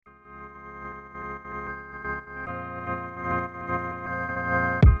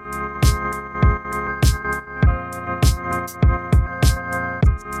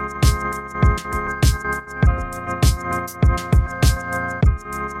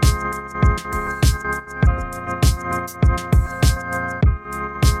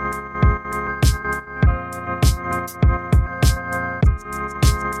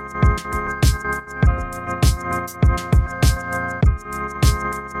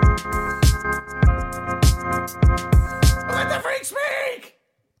Let the freak speak!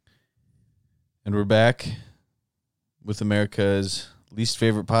 And we're back with America's least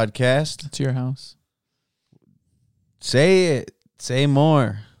favorite podcast. It's your house. Say it. Say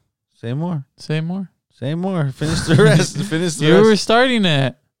more. Say more. Say more. Say more. Finish the rest. Finish the You rest. were starting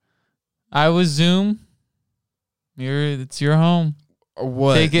it. I was Zoom. It's your home.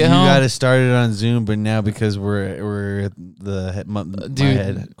 What? Take it you home. got to start it on Zoom, but now because we're at my Dude.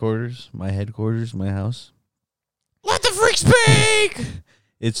 headquarters, my house. Let the freak speak.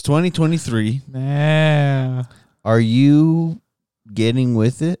 It's 2023. Yeah. Are you getting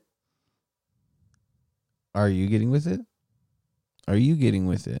with it? Are you getting with it? Are you getting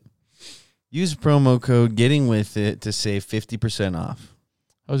with it? Use promo code Getting With It to save 50% off.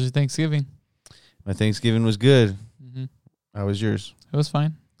 How was your Thanksgiving? My Thanksgiving was good. Mm-hmm. How was yours? It was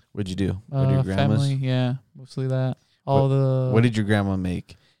fine. What'd you do? What did your grandma's? Family, yeah, mostly that. What did your grandma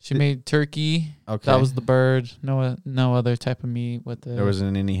make? She made turkey? Okay. That was the bird. No other type of meat with the. There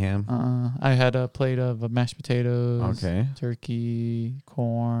wasn't any ham? I had a plate of mashed potatoes. Okay. Turkey,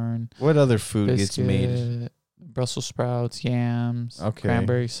 corn. What other food biscuit, gets made? Brussels sprouts, yams, Okay.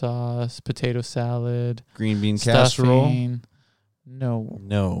 cranberry sauce, potato salad, Green bean casserole? stuffing. No.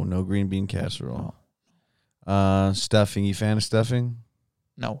 No green bean casserole. Stuffing. You fan of stuffing?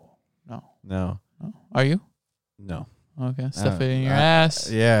 No. No. Are you? No. Okay. Stuff it in your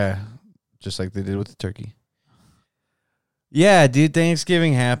ass. Yeah. Just like they did with the turkey. Yeah, dude,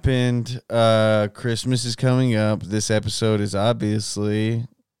 Thanksgiving happened. Christmas is coming up. This episode is obviously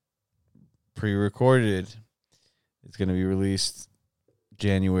pre-recorded. It's going to be released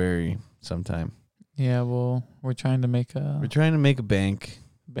January sometime. Yeah, well, we're trying to make We're trying to make a bank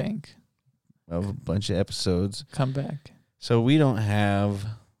bank of a bunch of episodes. come back. So we don't have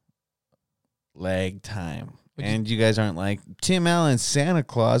lag time. And you guys aren't like, Tim Allen, Santa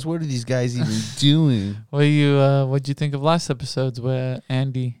Claus, what are these guys even doing? What'd you think of last episodes with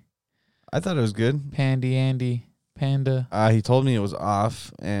Andy? I thought it was good. Andy, Panda. He told me it was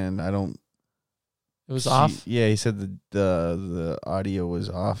off, and I don't. It was off? Yeah, he said the audio was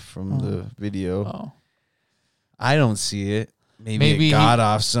off from the video. Oh. I don't see it. Maybe it got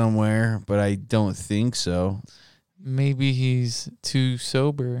off somewhere, but I don't think so. Maybe he's too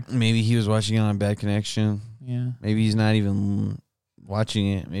sober. Maybe he was watching it on Bad Connection. Yeah. Maybe he's not even watching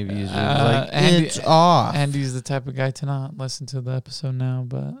it. Maybe he's just like, Andy, it's off. Andy's the type of guy to not listen to the episode now,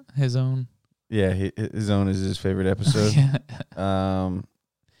 but his own. Yeah, his own is his favorite episode. Yeah.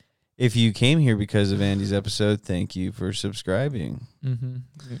 If you came here because of Andy's episode, thank you for subscribing. Mm-hmm.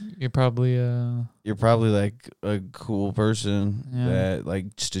 You're probably like a cool person that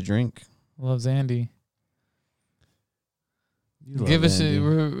likes to drink. loves Andy. You love Give us Andy.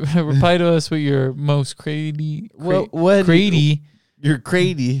 reply to us with your most crazy. What? Crady? You're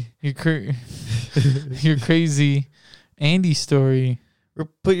crazy. Your crazy Andy story.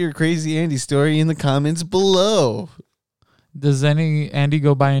 Put your crazy Andy story in the comments below. Does Andy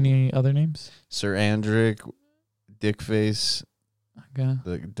go by any other names? Sir Andrick, Dickface, Okay.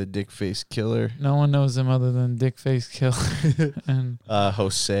 the Dickface Killer. No one knows him other than Dickface Killer and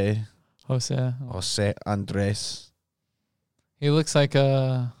Jose Andres. He looks like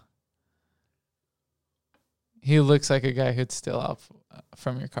a guy who'd steal out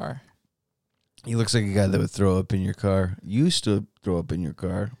from your car. He looks like a guy that would throw up in your car. Used to throw up in your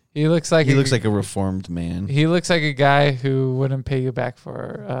car. He looks like a reformed man. He looks like a guy who wouldn't pay you back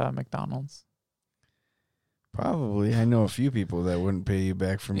for McDonald's. Probably. I know a few people that wouldn't pay you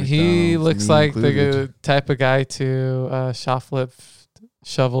back for McDonald's. He looks me like included. the type of guy to shop flip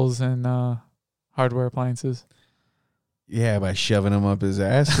shovels and hardware appliances. Yeah, by shoving him up his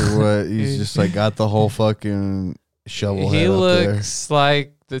ass or what? He's just like got the whole fucking shovel head He up there. looks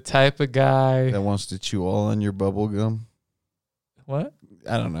like the type of guy That wants to chew all on your bubble gum. What?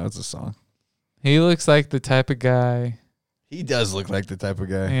 I don't know. It's a song. He looks like the type of guy. He does look like the type of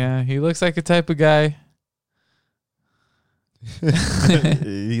guy. Yeah, he looks like a type of guy.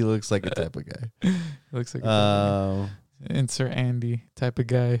 He looks like a type of guy. Looks like a type of guy. Insert Andy type of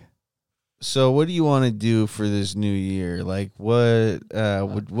guy. So what do you want to do for this new year? Like what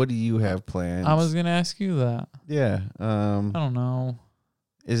do you have planned? I was gonna ask you that. Yeah. I don't know.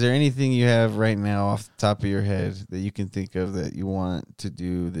 Is there anything you have right now off the top of your head that you can think of that you want to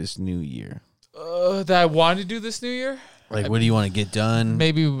do this new year? That I want to do this new year? Like, what do you want to get done?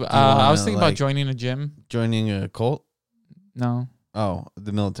 Maybe I was thinking about joining a gym. Joining a cult? No. Oh,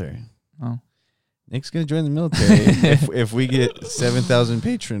 the military. Oh. Nick's going to join the military if we get 7,000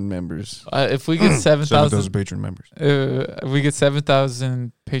 patron members. If we get 7,000 patron members. if we get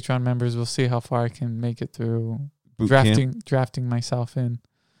 7,000 Patreon members, we'll see how far I can make it through Boot camp. drafting myself in.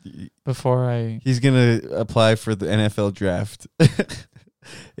 before I. He's gonna apply for the NFL draft.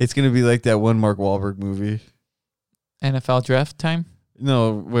 It's gonna be like that one Mark Wahlberg movie. NFL draft time.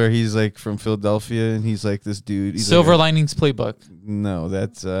 No, where he's like from Philadelphia and he's like this dude. He's Silver like Linings Playbook. no,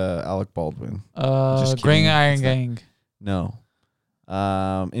 that's Alec Baldwin. Just Green kidding. Iron It's not- Gang.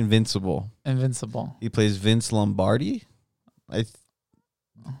 No, Invincible. Invincible. He plays Vince Lombardi. Is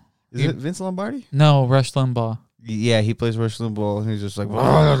He- it Vince Lombardi? No, Rush Limbaugh. Yeah, he plays Rush Limbaugh, and he's just like.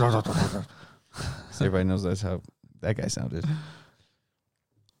 So everybody knows that's how that guy sounded.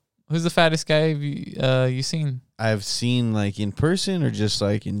 Who's the fattest guy you seen I've seen like in person or just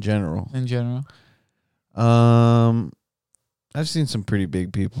like in general. in general? I've seen some pretty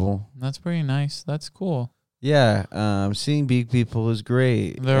big people. That's pretty nice. That's cool. Yeah, seeing big people is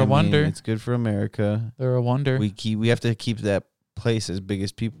great. They're a wonder. It's good for America. They're a wonder. We have to keep that place as big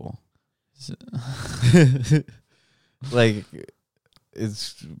as people. Like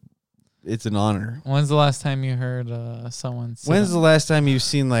it's an honor. When's the last time you heard someone say When's that? the last time you've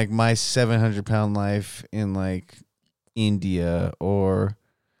seen like My 700-Pound Life in like India or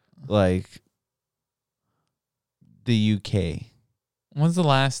like the UK? When's the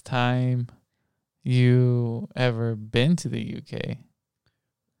last time you ever been to the UK?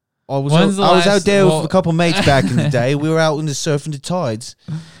 I was When's the out last- there well- with a couple mates back in the day. We were out in the surfing the tides,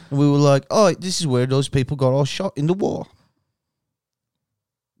 and we were like, "Oh, this is where those people got all shot in the war."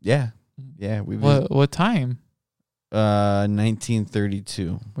 Yeah, we What time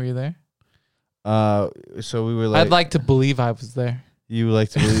 1932. were you there? So we were like, I'd like to believe I was there. you would like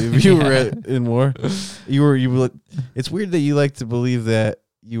to believe you were in war. You were. It's weird that you like to believe that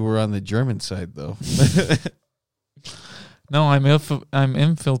you were on the German side, though. No, I'm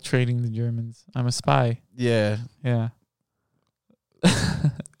infiltrating the Germans. I'm a spy. Yeah, Yeah.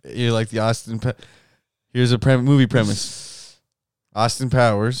 you're like the Austin. Here's a movie premise: Austin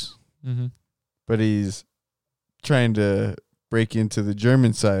Powers, Mm-hmm. but he's trying to break into the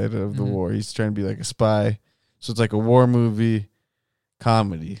German side of the Mhm. war. He's trying to be like a spy. So it's like a war movie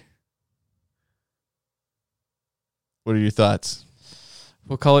comedy. What are your thoughts?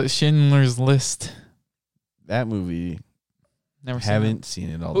 We'll call it Schindler's List. That movie, Never seen haven't seen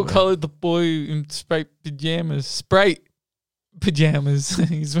it all it. We'll the way. call it the boy in Sprite pajamas. Sprite pajamas.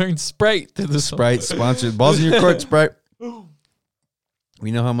 He's wearing Sprite to the Sprite sponsored. Balls in your court, Sprite.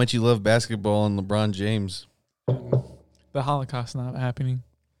 We know how much you love basketball and LeBron James. The Holocaust not happening.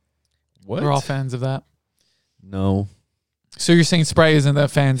 What? We're all fans of that. No. So you're saying Sprite isn't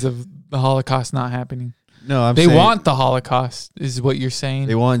that fans of the Holocaust not happening? No, I'm They saying want the Holocaust, is what you're saying.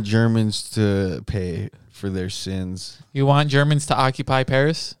 they want Germans to pay for their sins. You want Germans to occupy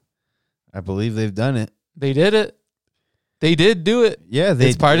Paris? I believe they've done it. They did it. They did do it. Yeah,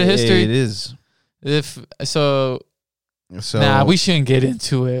 It's part of history. It is. So we shouldn't get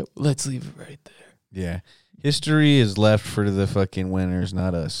into it. Let's leave it right there. Yeah. History is left for the fucking winners,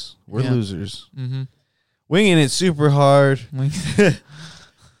 not us. We're Yeah. losers. Mm-hmm. Winging it super hard.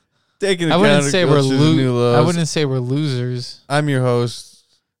 Taking I wouldn't say we're new lows. I wouldn't say we're losers. I'm your host,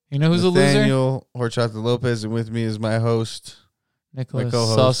 You know who's a loser? Nathaniel Horchata Lopez, and with me is my host, Nicholas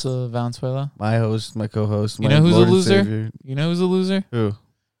co-host. Salsa Valenzuela. my host, my co-host. You my know who's a Lord and loser? Savior. You know who's a loser? Who?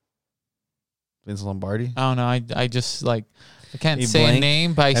 Vince Lombardi? I don't know. I just like I can't You say a blank?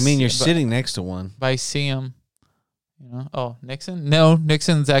 name, but I mean, you're but sitting next to one. I see him. You know? Oh, Nixon? No,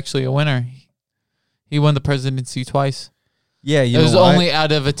 Nixon's actually a winner. He won the presidency twice. Yeah, you It was know why? only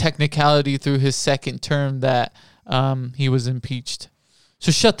out of a technicality through his second term that he was impeached.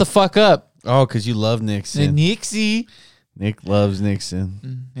 So shut the fuck up. Oh, because you love Nixon. Nixie. Nick loves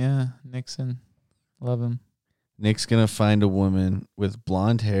Nixon. Yeah, Nixon. Love him. Nick's going to find a woman with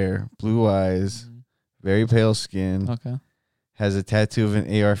blonde hair, blue eyes, very pale skin, Okay. has a tattoo of an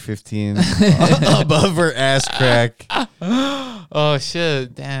AR-15 above her ass crack. Oh,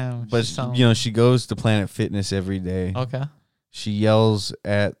 shit. Damn. But, She's telling- you know, she goes to Planet Fitness every day. Okay. She yells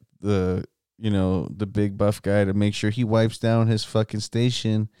at the big buff guy to make sure he wipes down his fucking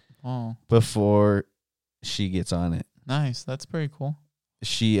station Oh, before she gets on it. nice. That's pretty cool.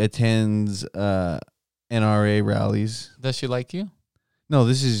 She attends NRA rallies. Does she like you? No,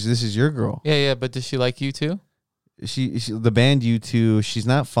 this is your girl. Yeah. But does she like you too? She the band U2. She's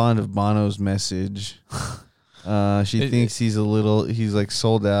not fond of Bono's message. She thinks he's like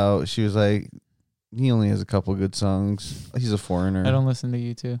sold out. She was like, he only has a couple good songs. He's a foreigner. I don't listen to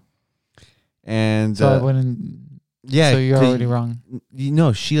you too. And So I wouldn't. yeah, So you're 'cause already wrong. You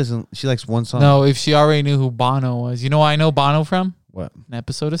know, she doesn't. She likes one song. No, if she already knew who Bono was. You know where I know Bono from? What? An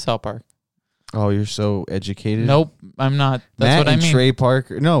episode of South Park. Oh, you're so educated. Nope, I'm not. That's Matt what I and mean. Trey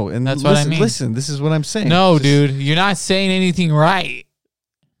Parker. No, and That's what I mean. Listen, this is what I'm saying. No, Just- dude, you're not saying anything right.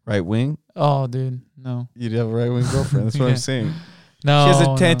 Right wing? Oh, dude, no. You'd have a right wing girlfriend. That's what Yeah. I'm saying. No. She has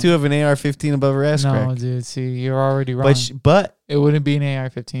a tattoo of an AR-15 above her ass No, crack. dude. See, you're already wrong. But It wouldn't be an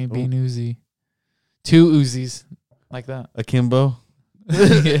AR-15. It'd be an Uzi. 2 Uzis. Like that. akimbo.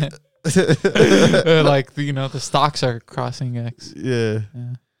 Yeah. Like, the stocks are crossing X. Yeah.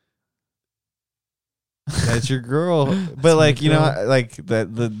 Yeah. That's your girl. But That's like, my you know, girl. like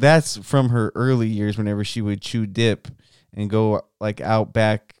that's from her early years whenever she would chew dip and go like out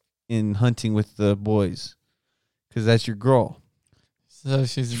back in hunting with the boys. Cuz that's your girl. So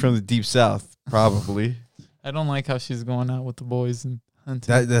she's She's from the deep south, probably. I don't like how she's going out with the boys and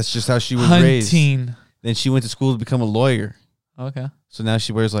hunting. That's just how she was raised. Hunting. Then she went to school to become a lawyer. Okay. So now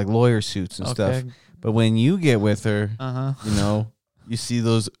she wears like lawyer suits and stuff. Okay. But when you get with her, Uh-huh. you know, you see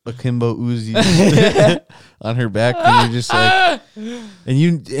those akimbo Uzis on her back, and you're just like, and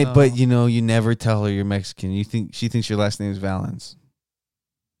you, but you know, you never tell her you're Mexican. She thinks your last name is Valens.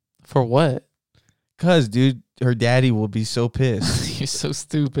 For what? Cause, dude, her daddy will be so pissed. You're so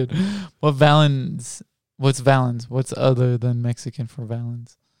stupid. What's Valens? What's other than Mexican for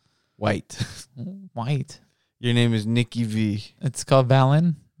Valens? White. White. Your name is Nikki V. It's called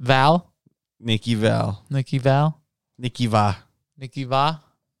Valen. Val. Nikki Val. Nikki Val. Nikki Va. Nikki Va.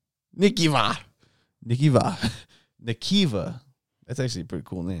 Nikki Va. Nikki Va. Nikiva. That's actually a pretty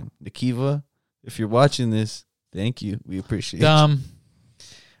cool name. Nikiva. If you're watching this, thank you. We appreciate you.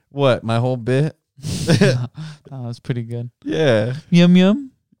 What? My whole bit? That was pretty good. Yeah. Yum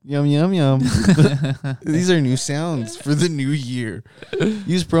yum. Yum, yum, yum. These are new sounds for the new year.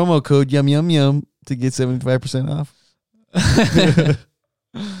 Use promo code yum, yum, yum to get 75% off.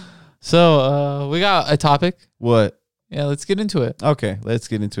 So, we got a topic. What? Yeah, let's get into it. Okay, let's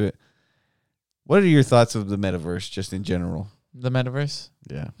get into it. What are your thoughts of the metaverse just in general? The metaverse.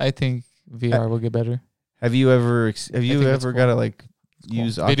 Yeah. I think VR will get better. Have you ever think it's cool. got to like Cool.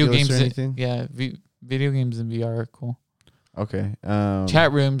 use Video Oculus games. or anything? Yeah, video games in VR are cool. Okay.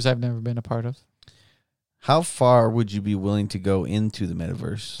 Chat rooms I've never been a part of. How far would you be willing to go into the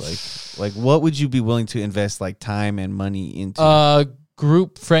metaverse? Like what would you be willing to invest like time and money into?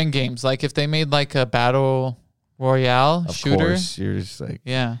 Group friend games. Like if they made like a battle royale Of shooter. course, you're just like,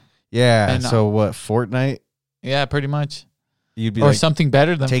 Yeah. yeah. And, So what? Fortnite? Yeah, pretty much. You'd be Or like, something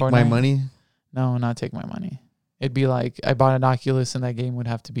better than take Fortnite. my money. No, not take my money. It'd be like I bought an Oculus and that game would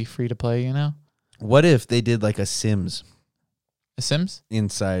have to be free to play, you know? What if they did like a Sims The Sims?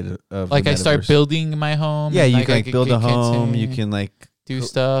 inside of Like the I start metaverse? building my home. Yeah, and, you like, can I like could build a get home. You content, can like do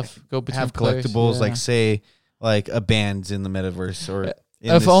stuff, go between have players, collectibles, yeah. like say like a band's in the metaverse or in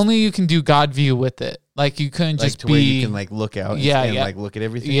if this, only you can do God view with it. Like you couldn't like just to be where you can like look out Yeah, and yeah. like look at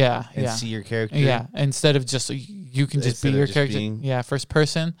everything yeah, and yeah. see your character. Yeah, instead of just you can just be Instead of your just character. being- Yeah, first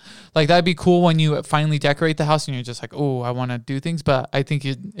person. Like that'd be cool when you finally decorate the house and you're just like, oh, I want to do things. But I think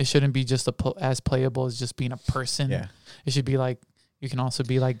it shouldn't be just as playable as just being a person. Yeah. It should be like you can also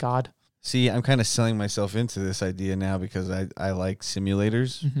be like God. See, I'm kind of selling myself into this idea now because I like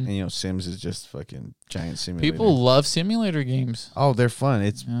simulators, Mhm. and you know, Sims is just fucking giant simulator. People love simulator games, oh, they're fun.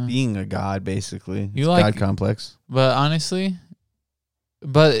 It's Yeah. being a god, basically. You It's like- God complex. but honestly,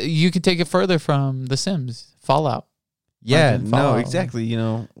 you could take it further from The Sims, Fallout. Yeah, in no, Fallout, exactly. You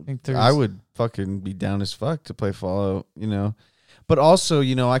know, I think there's. I would fucking be down as fuck to play Fallout, you know. But also,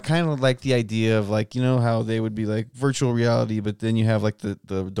 you know, I kind of like the idea of like, you know, how they would be like virtual reality, but then you have like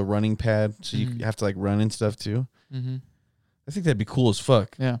the running pad, so you Mhm. have to like run and stuff too. Mm-hmm. I think that'd be cool as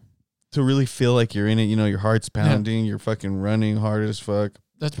fuck Yeah, to really feel like you're in it. You know, your heart's pounding, you're fucking running hard as fuck.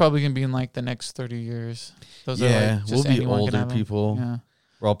 that's probably gonna be in like the next 30 years. Those are Yeah, like just we'll be anyone can older have 'em. people. Yeah.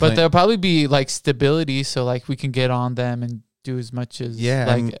 We're all But playing. there'll probably be like stability, so like we can get on them and do as much as Yeah,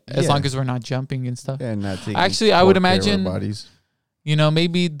 like as yeah. long as we're not jumping and stuff. Yeah, not taking Actually, I would poor care of our imagine- bodies. You know,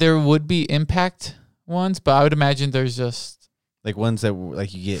 maybe there would be impact ones, but I would imagine there's just Like ones that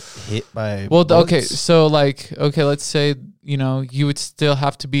like you get hit by. okay. bullets. So like let's say you know you would still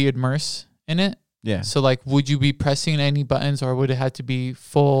have to be immersed in it. Yeah. So like, would you be pressing any buttons, or would it have to be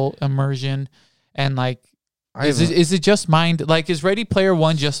full immersion? And like, is it just mind? Like, is Ready Player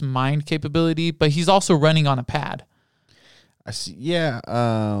One just mind capability? But he's also running on a pad. I see. Yeah.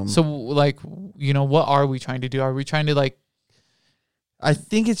 So like, you know, what are we trying to do? Are we trying to like? I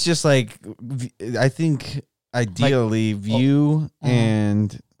think it's just like I think ideally view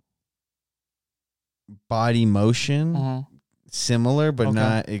and body motion similar, but Okay.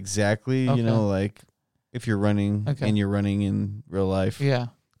 not exactly. Okay. You know, like if you're running Okay. and you're running in real life, Yeah.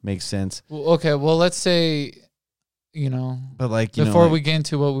 makes sense. Well, okay. Well, let's say, you know, But like you before know, we get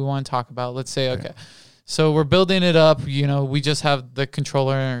into what we want to talk about, let's say, Okay. okay, so we're building it up. You know, we just have the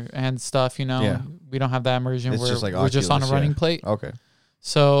controller and stuff. You know, Yeah. we don't have that immersion. It's we're just like we're just on a Oculus, running yeah. plate. okay,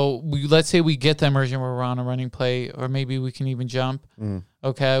 So let's say we get the immersion where we're on a running play, or maybe we can even jump.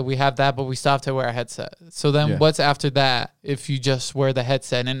 Okay, we have that, but we still have to wear a headset. So then what's after that if you just wear the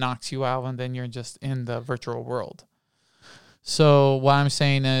headset and it knocks you out and then you're just in the virtual world? So what I'm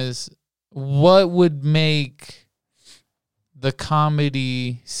saying is, what would make the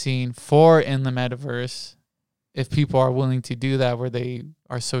comedy scene for in the metaverse, if people are willing to do that, where they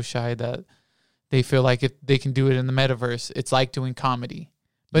are so shy that they feel like if they can do it in the metaverse, it's like doing comedy.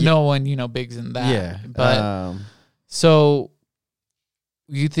 But no one, bigs in that. Yeah. But so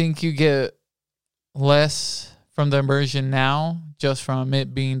you think you get less from the immersion now, just from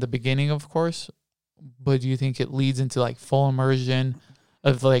it being the beginning, of course, but do you think it leads into like full immersion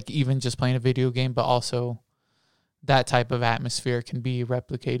of like even just playing a video game, but also that type of atmosphere can be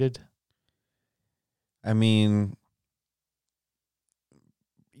replicated? I mean,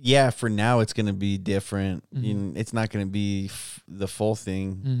 yeah, for now it's going to be different. It's not going to be the full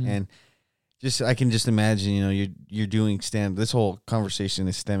thing. And just I can just imagine, you're doing this whole conversation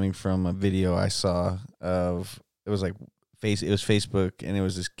is stemming from a video I saw of, it was Facebook, and it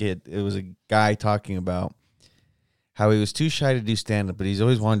was this kid. It was a guy talking about how he was too shy to do stand-up, but he's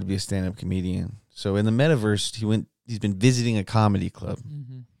always wanted to be a stand-up comedian. So in the metaverse, he's been visiting a comedy club.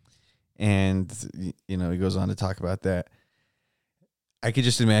 And, he goes on to talk about that. I could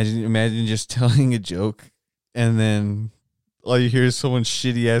just imagine just telling a joke, and then all you hear is someone's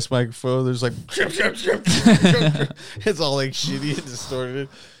shitty ass microphone. There's like, it's all like shitty and distorted.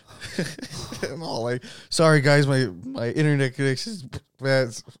 I'm all like, sorry guys, my internet connection is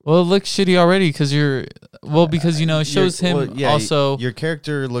bad. Well, it looks shitty already because it shows him also. Your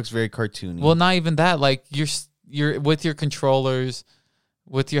character looks very cartoony. Well, not even that. Like you're with your controllers,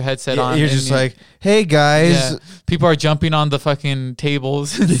 with your headset on. You're just like, hey guys. Yeah, people are jumping on the fucking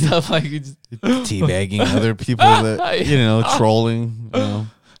tables and stuff like teabagging other people that trolling.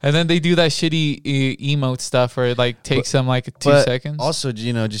 And then they do that shitty emote stuff where it like takes them like 2 seconds. Also,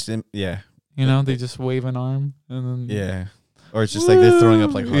 they just wave an arm and then or it's just like they're throwing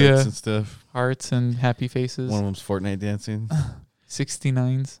up like hearts and stuff. Hearts and happy faces. One of them's Fortnite dancing.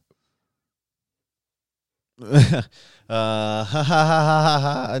 69s. Ha ha ha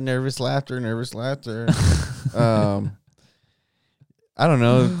ha ha! Nervous laughter. I don't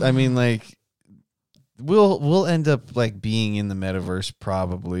know. I mean, like, we'll end up like being in the metaverse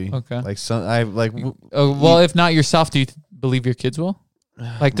probably. Okay. Like if not yourself, do you believe your kids will?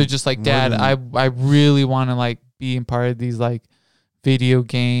 Like they're just like, Dad, I really want to like be in part of these like video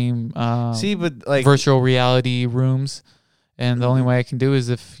game but like virtual reality rooms, and the only way I can do is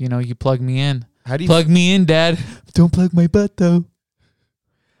if you plug me in. How do you plug me in, Dad? Don't plug my butt though.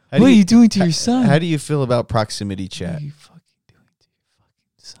 What are you doing to your son? How do you feel about proximity chat? What are you fucking doing to your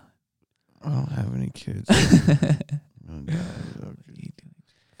fucking son? I don't have any kids.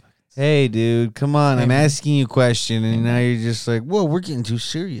 Hey, dude, come on. I'm asking you a question, and now you're just like, whoa, we're getting too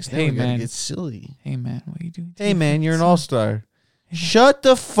serious. Now we gotta get silly. Hey, man, what are you doing? Hey, man, you're an all-star. Shut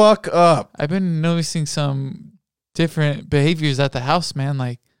the fuck up. I've been noticing some different behaviors at the house, man.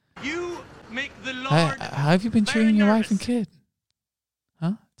 Like, how have you been treating your wife and kid?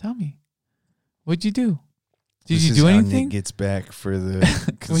 Huh? Tell me. What'd you do? Did you do anything? How Nick gets back for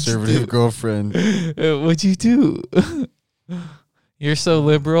the conservative girlfriend. What'd you do? You're so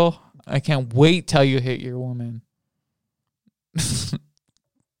liberal. I can't wait till you hit your woman.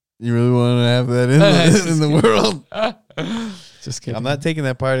 You really want to have that in the world? Just kidding. I'm not taking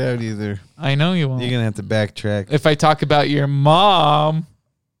that part out either. I know you won't. You're going to have to backtrack. If I talk about your mom,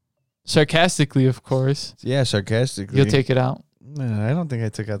 sarcastically, of course. Yeah, sarcastically. You'll take it out. No, I don't think I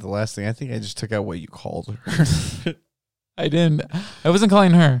took out the last thing. I think I just took out what you called her. I didn't. I wasn't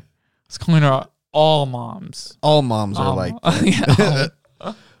calling her. I was calling her all moms. All moms are like that.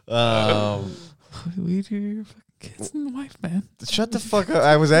 We do your fucking kids and wife, man. Shut the fuck up.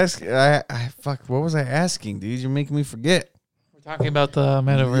 I was asking. Fuck. What was I asking, dude? You're making me forget. We're talking about the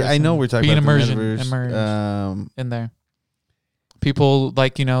metaverse. Yeah, I know we're talking about the metaverse. Immersion in there. People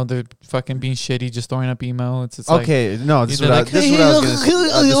like they're fucking being shitty, just throwing up emotes. It's okay, like, no, this is what I was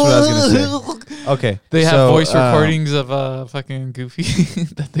gonna say. Okay, they have voice recordings of fucking Goofy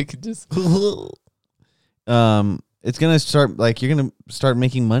that they could just. It's gonna start like you're gonna start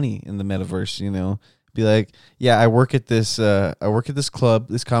making money in the metaverse. Be like, yeah, I work at this club,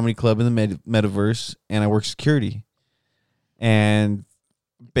 this comedy club in the metaverse, and I work security, and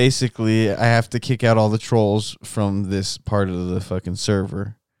basically, I have to kick out all the trolls from this part of the fucking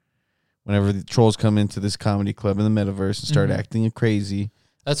server. Whenever the trolls come into this comedy club in the metaverse and start acting crazy,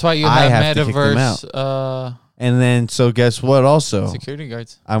 that's why you have metaverse. And then, so guess what? Also, Security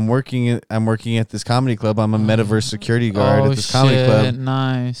guards. I'm working at this comedy club. I'm a metaverse security guard at this comedy club.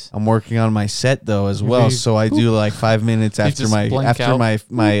 Nice. I'm working on my set though as well. Really? So I do like 5 minutes after just blank out.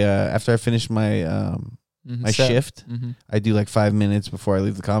 after I finish my my Set. shift. Mhm. I do like 5 minutes before I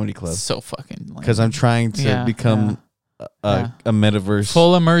leave the comedy club So fucking lame. because I'm trying to become a metaverse.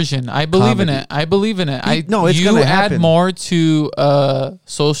 full immersion. I believe in comedy. it. I believe in it. No, it's you gonna add happen. more to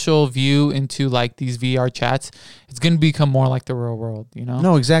social view into like these VR chats. It's gonna become more like the real world. You know.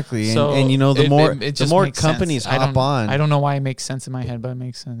 No, exactly. And, So and you know, the it more just makes companies sense. hop on. I don't know why it makes sense in my head, but it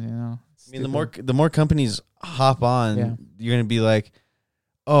makes sense. You know. I mean, the more companies hop on, Yeah. you're gonna be like,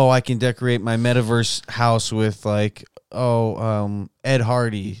 oh, I can decorate my metaverse house with like, Ed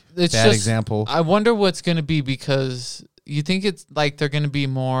Hardy. It's Bad just- example. I wonder what's gonna be, because you think it's like they're gonna be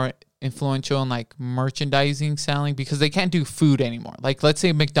more influential in like merchandising selling, because they can't do food anymore. Like, let's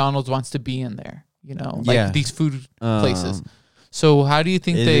say McDonald's wants to be in there, you know, like Yeah. these food places. So how do you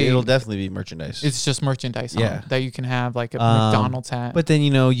think It'll definitely be merchandise. it's just merchandise Yeah. that you can have like a McDonald's hat. But then, you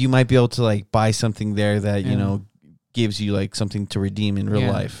know, you might be able to like buy something there that, you Yeah. know, gives you like something to redeem in real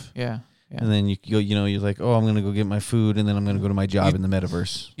Yeah. life. yeah. And then you're like, oh, I'm going to go get my food and then I'm going to go to my job in the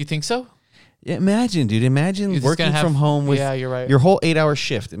metaverse. You think so? Yeah, imagine, dude. Imagine You're just working gonna have- from home with yeah, you're right. your whole 8-hour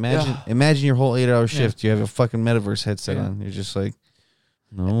shift. Imagine your whole 8-hour shift. You have a fucking metaverse headset Yeah. on. You're just like,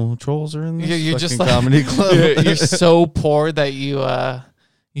 no trolls are in this You're fucking just like- comedy club. you're so poor that you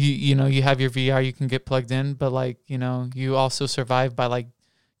know you have your VR, you can get plugged in, but like, you know, you also survive by like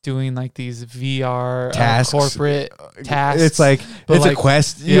doing like these VR Tasks. corporate tasks. It's like But it's like- a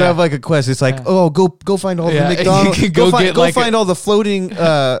quest. You yeah. have like a quest. It's like, Yeah. oh, go find all Yeah, the you McDonald's. can go get like find all the floating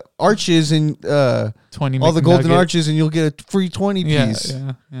arches and 20 all the golden McNugget. arches, and you'll get a free 20 Yeah, piece.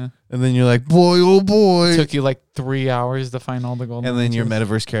 yeah. And then you're like, boy, oh boy. Took you like 3 hours to find all the golden. And then your arches.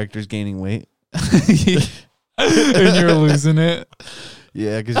 metaverse character's gaining weight. and you're losing it.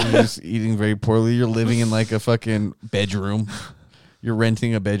 Yeah, because you're just eating very poorly. You're living in like a fucking bedroom. You're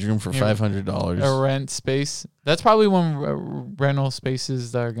renting a bedroom for Yeah. $500. A rent space. That's probably when rental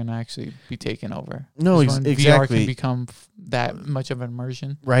spaces that are gonna actually be taken over. No, Is when VR exactly. can become that much of an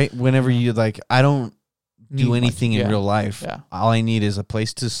immersion. Right? Whenever you like, I don't Need do much- anything in yeah. real life. Yeah. All I need is a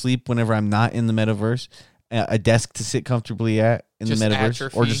place to sleep whenever I'm not in the metaverse, a desk to sit comfortably at in Just the metaverse,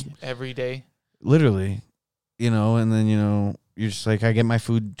 atrophy or just every day. literally, you know, and then, you know, you're just like, I get my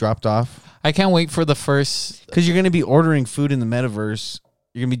food dropped off. I can't wait for the first. Because you're going to be ordering food in the metaverse.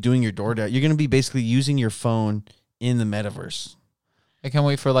 You're going to be doing your DoorDash. You're going to be basically using your phone in the metaverse. I can't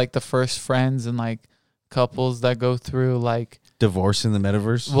wait for like the first friends and like couples that go through like. Divorce in the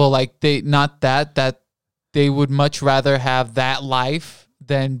metaverse. Well, like that they would much rather have that life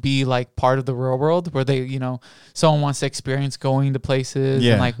than be like part of the real world, where they, you know, someone wants to experience going to places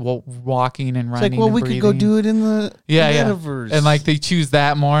Yeah. and like walking and It's running. like, well, and we could go breathing. do it in the metaverse. And like they choose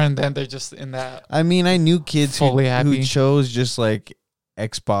that more, and then they're just in that. I mean, I knew kids who Fully happy. chose just like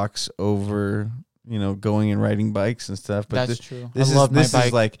Xbox over, you know, going and riding bikes and stuff. But That's true. This I love my is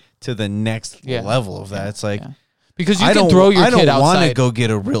bike. like to the next Yeah. level of that. It's like, Yeah. Because you I can don't, throw your I kid don't want to outside. go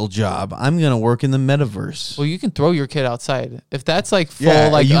get a real job. I'm gonna work in the metaverse. Well, you can throw your kid outside if that's like full Yeah,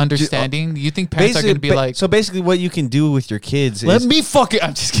 like you understanding. You think parents are going to be like, so basically, what you can do with your kids "Let is me fuck it."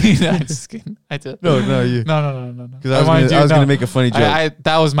 I'm just kidding. I'm just kidding. I did. No, you. No. Because I was gonna make a funny joke.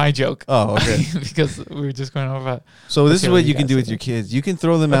 That was my joke. Oh, okay. Because we were just going over it. So Let's this is hear what what you you can guys do with say. your kids. You can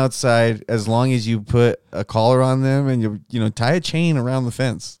throw them outside as long as you put a collar on them and you know tie a chain around the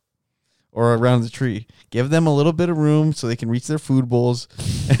fence or around the tree. Give them a little bit of room so they can reach their food bowls,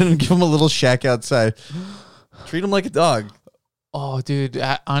 and give them a little shack outside. Treat them like a dog. Oh, dude.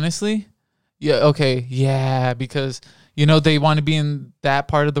 Honestly, yeah. Okay, yeah. Because you know they want to be in that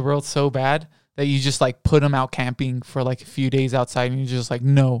part of the world so bad that you just like put them out camping for like a few days outside, and you're just like,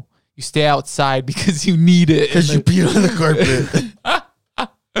 no, you stay outside because you need it. Because you pee on the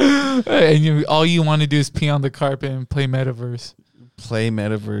carpet. And all you want to do is pee on the carpet and play Metaverse. Play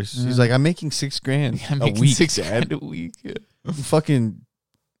metaverse. Yeah. He's like, I'm making $6,000 I'm a making week, $6,000 Dad. a week. Yeah. I'm fucking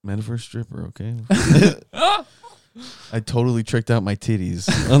metaverse stripper, okay? I totally tricked out my titties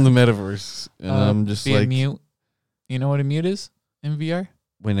on the metaverse, and I'm just be a like, mute. You know what a mute is in VR?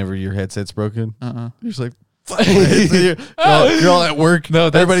 whenever your headset's broken, Uh-uh. you're just like, fuck. you're all at work. No,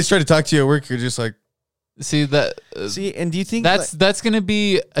 that's- Everybody's trying to talk to you at work. You're just like, See that? see. And do you think That's gonna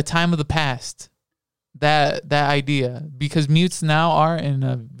be a time of the past. That idea, because mutes now are in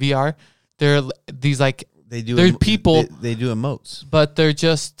VR. They're these like, they do? they're people- They do emotes. but they're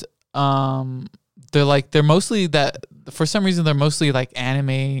just they're mostly that. For some reason, they're mostly like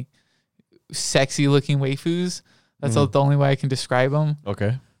anime, sexy looking waifus. That's Mhm. the only way I can describe them.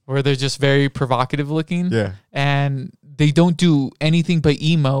 Okay. where they're just very provocative looking. Yeah. And they don't do anything but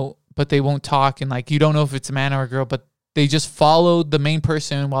emote, but they won't talk. And like, you don't know if it's a man or a girl, but they just follow the main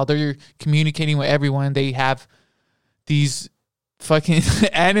person while they're communicating with everyone. They have these fucking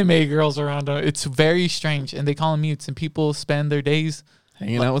anime girls around them. It's very strange. And they call them mutes, and people spend their days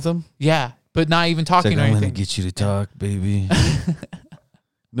hanging out with them. Yeah, but not even talking or I'm anything. gonna get you to talk, baby.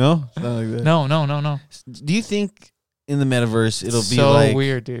 No, it's not like that. No. Do you think in the metaverse it'll be so like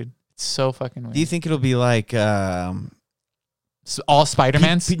weird, dude? It's so fucking weird. Do you think it'll be like So all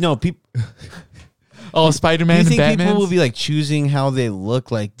Spider-Mans? All Spider-Man Do you and think Batman? people will be like choosing how they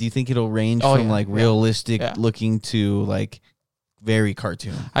look? Like, do you think it'll range from like realistic looking to like very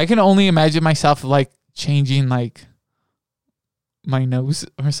cartoon? I can only imagine myself like changing like my nose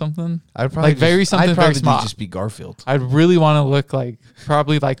or something. I'd probably like very something I'd very probably small. just be Garfield. I'd really want to look like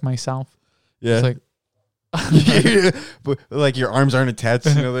probably like myself. Yeah. It's like but like your arms aren't attached,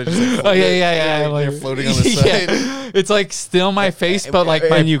 you know, they're just like oh yeah. like, Like, they're floating on the side. It's like still my face, but like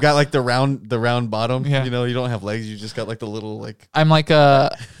my and you got like the round bottom. Yeah. You know, you don't have legs, you just got like the little like I'm like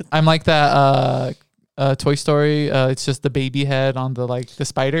that Toy Story. It's just the baby head on the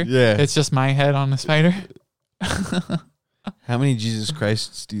spider. Yeah. It's just my head on the spider. How many Jesus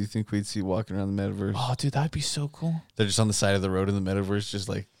Christs do you think we'd see walking around the metaverse? Oh, dude, that'd be so cool. They're just on the side of the road in the metaverse, just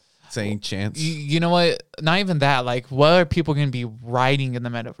like saying chants. You know what? Not even that. Like, what are people going to be writing in the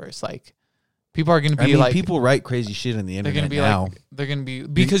metaverse? Like, people are going to be like people write crazy shit on the they're internet going to be now. like they're going to be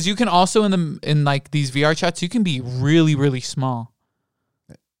because you can also in like these VR chats you can be really really small.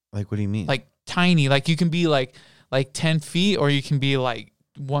 Like, what do you mean? Like tiny. Like you can be like 10 feet or you can be like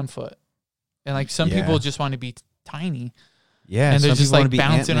 1 foot. And like some people just want to be tiny. Yeah, and they're just like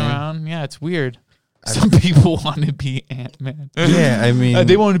bouncing around. Yeah, it's weird. Some people want to be Ant-Man. Yeah, I mean,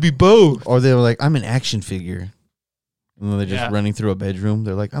 they want to be both. Or they were like, I'm an action figure. And then they're just Yeah. running through a bedroom.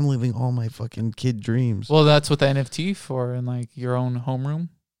 They're like, I'm living all my fucking kid dreams. Well, that's what the NFT for in like your own homeroom.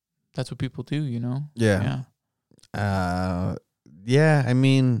 That's what people do, you know? Yeah. Yeah, I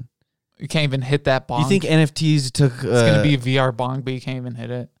mean, You can't even hit that bong. you think NFTs took... it's going to be a VR bong, but you can't even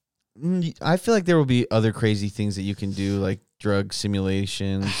hit it. I feel like there will be other crazy things that you can do, like drug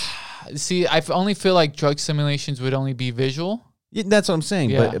simulations. See, I only feel like drug simulations would only be visual. Yeah, that's what I'm saying.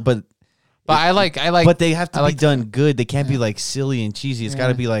 Yeah. But I like. but they have to I be like done good. They can't be like silly and cheesy. It's got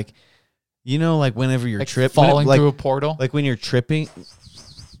to be like, you know, like whenever you're like tripping, falling like, through a portal. like when you're tripping,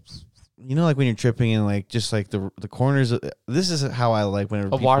 you know, like when you're tripping and like just like the corners. This is how I like whenever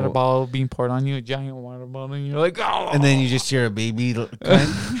A water bottle being poured on you, a giant water bottle, and you're like, oh. and then you just hear a baby crying.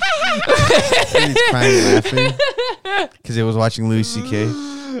 And he's crying and laughing because it was watching Louis C.K.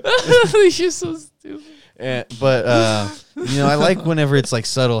 It's just so stupid. But you know, I like whenever it's like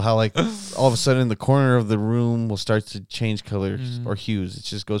subtle, how like all of a sudden the corner of the room will start to change colors or hues. It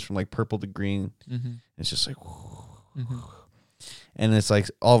just goes from like purple to green. It's just like, and it's like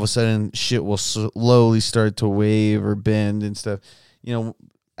all of a sudden shit will slowly start to wave or bend and stuff. You know,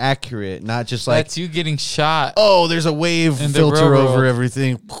 accurate, not just like That's you getting shot. oh, there's a wave In the filter real over world.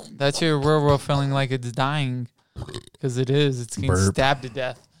 everything. That's your real world feeling like it's dying. Because it is. It's getting Burp. stabbed to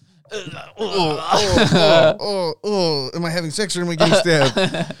death. Am I having sex or am I getting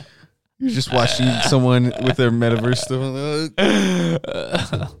stabbed? You're just watching someone with their metaverse stuff.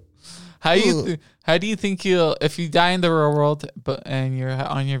 How do you think you'll if you die in the real world and you're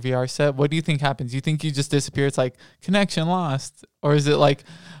on your VR set, what do you think happens? You think you just disappear? It's like connection lost, or is it like,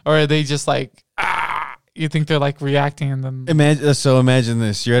 or are they just like you think they're like reacting and then Imagine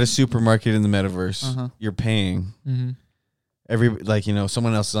this: you're at a supermarket in the metaverse. You're paying.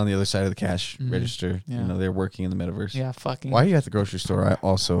 Someone else is on the other side of the cash register. Yeah. You know, they're working in the metaverse. yeah fucking Why are you at the grocery store? I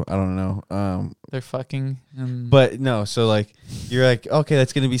don't know. they're fucking and But no, so like you're like, okay,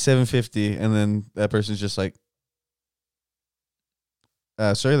 that's gonna be $7.50, and then that person's just like,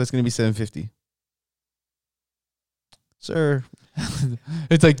 sorry, that's gonna be $7.50. Sir.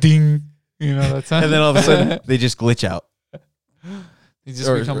 it's like ding, you know that's And then all of a sudden they just glitch out. they just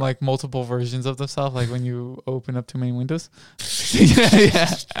or- become like multiple versions of themselves, like when you open up too many windows.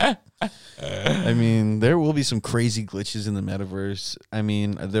 yeah. I mean, there will be some crazy glitches in the metaverse. I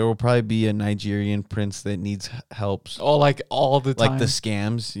mean, there will probably be a Nigerian prince that needs help. Oh, like all the time. Like the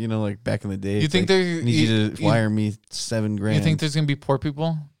scams, you know, like back in the day. You It's think like, there- I need you to wire me $7,000. You think there's gonna be poor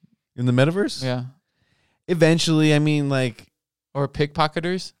people? in the metaverse? Yeah. Eventually, I mean, like Or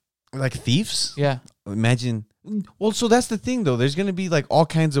pickpocketers? thieves. Yeah. Imagine. Well, so that's the thing, though. There's gonna be like all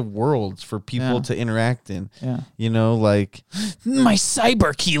kinds of worlds for people Yeah. to interact in. Yeah. You know, like My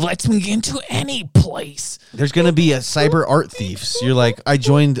cyber key lets me into any place. there's gonna be a cyber art thieves. You're like, I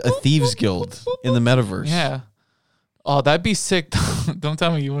joined a thieves guild in the metaverse. Yeah. Oh, that'd be sick. Don't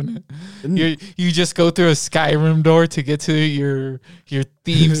tell me you wouldn't. You just go through a Skyrim door to get to your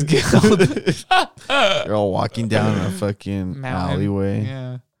thieves guild. You're all walking down a fucking Mountain. alleyway.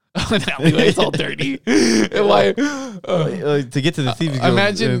 Yeah. An alleyway, it's all dirty. Why? To get to the thieves guild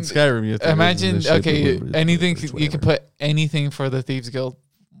Imagine- in Skyrim, you have to Imagine, go to the ship or okay, whatever. anything, It's you whatever. can put anything for the thieves guild.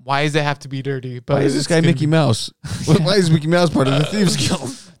 Why does it have to be dirty? But Why is this it's guy gonna Mickey be- Mouse? Why is Mickey Mouse part of the thieves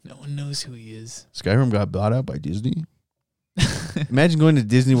guild? No one knows who he is. Skyrim got bought out by Disney. Imagine going to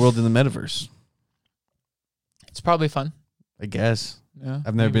Disney World in the metaverse. It's probably fun. I guess. Yeah,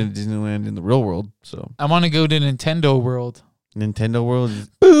 I've never maybe. been to Disneyland in the real world, so I want to go to Nintendo World. Nintendo World.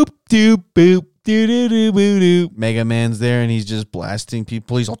 Boop doop boop doo doo doo boo doo. Mega Man's there, and he's just blasting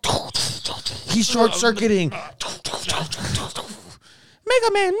people. He's all he's short circuiting.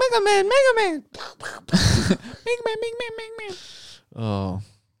 Mega Man, Mega Man, Mega Man. Ming. Oh,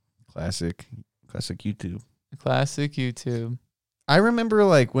 classic YouTube. Classic YouTube. I remember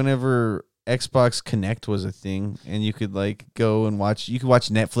like whenever Xbox Connect was a thing, and you could like go and watch. You could watch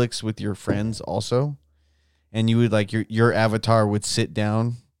Netflix with your friends also, and you would like your avatar would sit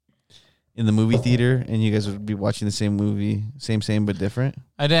down in the movie theater, and you guys would be watching the same movie, same but different.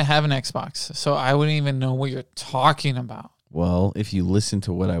 I didn't have an Xbox, so I wouldn't even know what you're talking Well, if you listen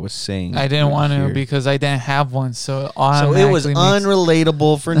to what I was saying, I didn't you'd want to hear. because I didn't have one. So So it was automatically makes-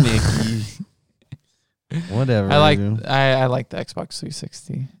 unrelatable for Nikki. Whatever. I like dude. I like the Xbox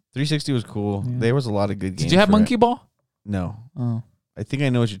 360. 360 was cool. Yeah. There was a lot of good games. Did you have for it. Monkey Ball? No. Oh, I think I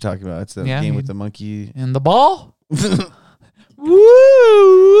know what you're talking about. It's the Yeah, game you- with the monkey. and the ball.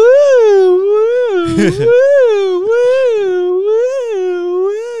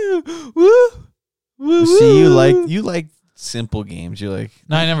 Woo, See, you like simple games. You like.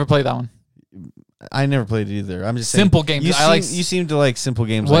 No, I never played that one. I never played it either. I'm just saying, Simple games. You I like. You seem to like simple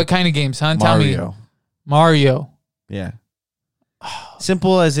games. What like kind of games, huh? Tell me. Mario. Mario. Yeah.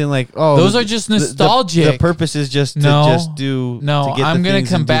 Simple as in like Those are just nostalgic. The purpose is just to No. just do. No, to get I'm the gonna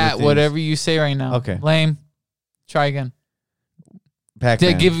things and do the combat things. whatever you say right now. Okay. Lame. Try again.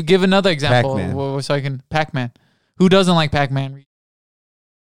 Pac-Man. Give another example. Pac-Man. So I can Pac-Man. Who doesn't like Pac-Man?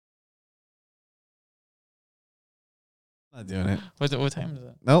 Not doing it. What time is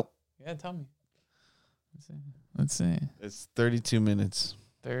it? Nope. Yeah, tell me. Let's see. It's 32 minutes.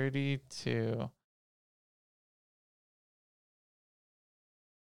 32.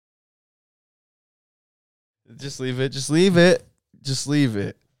 Just leave it. Just leave it. Just leave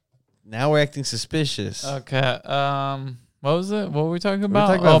it. Now we're acting suspicious. Okay. What was it? What were we talking We're about?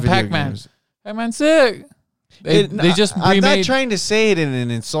 talking about video Pac-Man. games. Pac-Man sick. They just I'm remade. not trying to say it in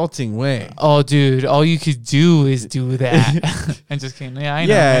an insulting way. Oh, dude, all you could do is do that. I'm just kidding. Yeah, I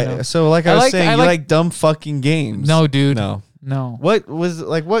know. Yeah. I know. So like I I was like- saying, I you like- like dumb fucking games. No, dude. No. No. What was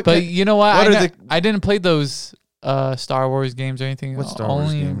like what? But you know what? what are the- I didn't play those Star Wars games or anything. what Star Wars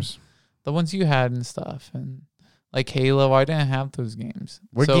Only games? The ones you had and stuff, and like Halo. I didn't have those games.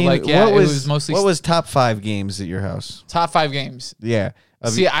 What so game? like, yeah, what it was, was mostly what was top 5 games at your house? top 5 games. Yeah.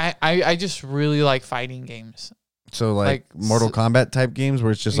 Of- See, I just really like fighting games. so like like, Mortal Kombat type games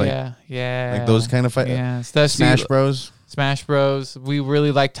where it's just like yeah, like those kind of fight. Yeah, so that's Smash Bros. Smash Bros. We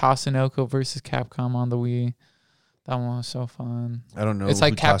really like Tatsunoko versus Capcom on the Wii. That one was so fun. I don't know. It's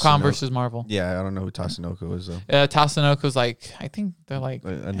like who Capcom Tatsunoko- versus Marvel. Yeah, I don't know who Tatsunoko is though. Tatsanoko's like, I think they're like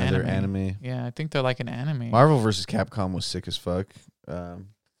Another anime. Yeah, I think they're like an anime. Marvel versus Capcom was sick as fuck.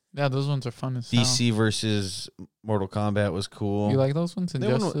 Yeah, those ones are fun as hell. DC versus Mortal Kombat was cool. You like those ones? They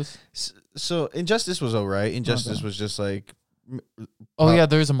were no- Injustice? So Injustice was alright. Injustice Okay. was just like Oh, yeah,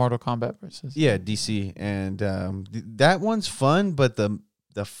 there's a Mortal Kombat versus. yeah, DC, and that one's fun, but the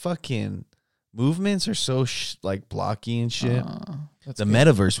fucking movements are so like blocky and shit. That's The good.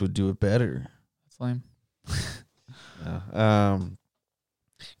 metaverse would do it better. That's lame.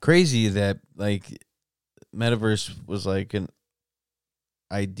 Crazy that like metaverse was like an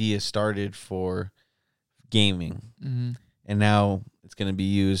idea started for gaming, Hmm. and now it's going to be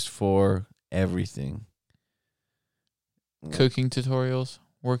used for everything. Cooking tutorials,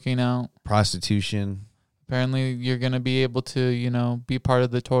 working out. Prostitution. Apparently, you're going to be able to, be part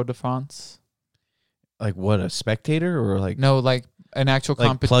of the Tour de France. Like what, a spectator or like No, like an actual like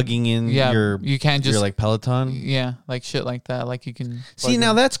competition. plugging in Yeah, your you can't just like Peloton? Yeah, like shit like that. Like you can See, plug now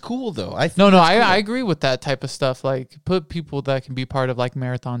in. that's cool though. I think No, that's I cool. agree with that type of stuff. Like put people that can be part of like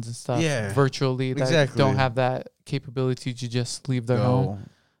marathons and stuff Yeah, virtually that exactly. don't have that capability to just leave their home.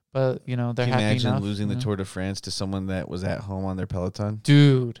 But they're Can you happy imagine enough. losing the you know? Tour de France to someone that was at home on their Peloton?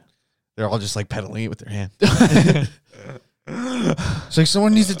 Dude. They're all just like pedaling it with their hand. It's like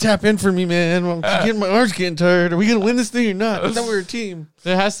someone needs to tap in for me, man. My arms getting tired. Are we gonna win this thing or not? I thought we were a team.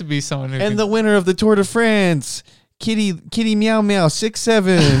 There has to be someone who And can, the winner of the Tour de France, Kitty meow meow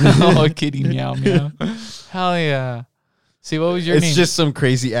 6'7". Oh, kitty meow meow. Hell yeah. See, what was your name? It's just some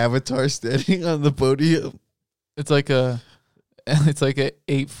crazy avatar standing on the podium. It's like a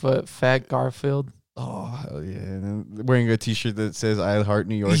 8-foot fat Garfield. Oh, hell yeah. And wearing a t-shirt that says I Heart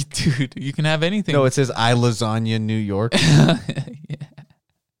New York. Dude, you can have anything. No, it says I Lasagna New York. Yeah.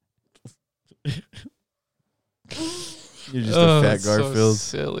 You're just a fat Garfield.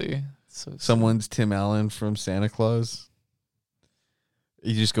 So silly. So Someone's Tim Allen from Santa Claus.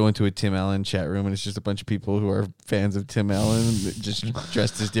 You just go into a Tim Allen chat room and it's just a bunch of people who are fans of Tim Allen, just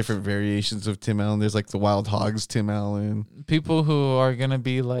dressed as different variations of Tim Allen. There's like the Wild Hogs Tim Allen. people who are gonna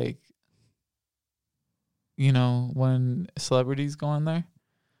be like, when celebrities go on there,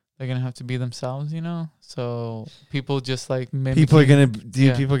 they're gonna have to be themselves, So people just like mimicking. People are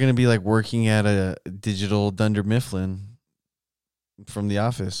gonna be like working at a digital Dunder Mifflin from The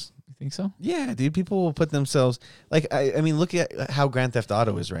Office. You think so? Yeah, dude. People will put themselves I mean, look at how Grand Theft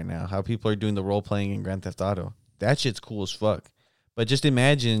Auto is right now. How people are doing the role playing in Grand Theft Auto. That shit's cool as fuck. But just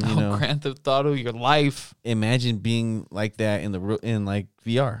imagine, Grand Theft Auto, your life. Imagine being like that in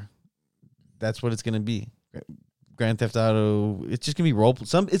VR. That's what it's gonna be. Grand Theft Auto. It's just gonna be role.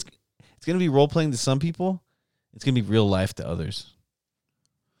 It's gonna be role playing to some people. It's gonna be real life to others.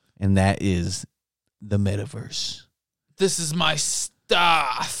 And that is the metaverse. This is my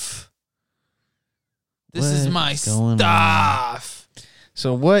stuff. This is What's my going stuff.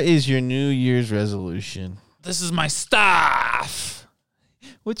 So, what is your New Year's resolution? This is my stuff.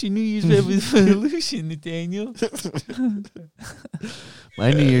 What's your New Year's resolution, Nathaniel?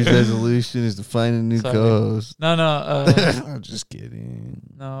 My New Year's resolution is to find a new Sorry. co-host. No. I'm just kidding.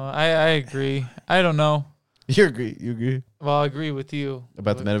 No, I agree. I don't know. You agree Well, I agree with you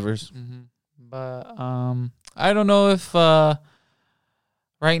about the metaverse? Mm-hmm. But I don't know if right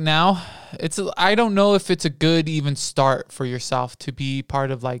now I don't know if it's a good even start for yourself to be part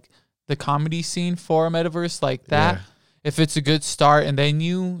of like the comedy scene for a metaverse like that. Yeah. If it's a good start and then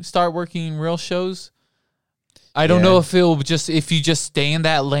you start working real shows, I don't know if if you just stay in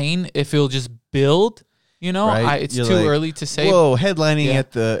that lane, if it'll just build, Right? It's You're too like, early to say. Whoa, headlining Yeah.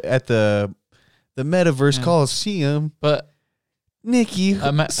 at the Metaverse Coliseum. But Nikki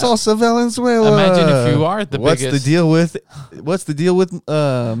Salsa Valenzuela. imagine if you are the What's biggest. the deal with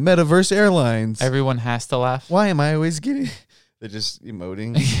Metaverse Airlines? Everyone has to laugh. Why am I always getting? They're just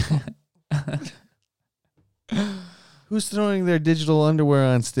emoting. Who's throwing their digital underwear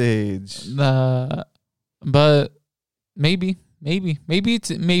on stage? But maybe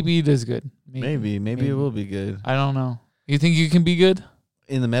it is good. Maybe it will be good I don't know. You think you can be good?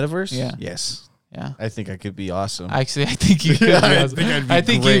 in the metaverse. Yeah. Yes, Yeah. I think I could be awesome. Actually, I think you could. I think I'd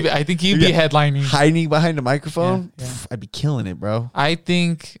be great. I think you'd be headlining. Hiding behind a microphone, Yeah. I'd be killing it, bro. I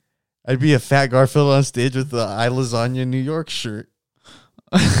think. I'd be a fat Garfield on stage with the I Lasagna New York shirt.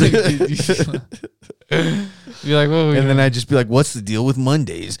 Be like, whoa, And then I'd just be like, what's the deal with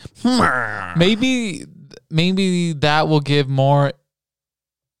Mondays? maybe that will give more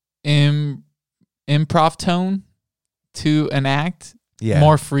improv tone to an act. Yeah.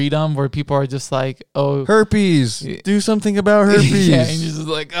 More freedom where people are just like, oh, Herpes. Do something about herpes. yeah, and you're just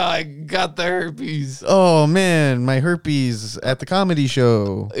like, oh, I got the herpes. Oh, man, my herpes at the comedy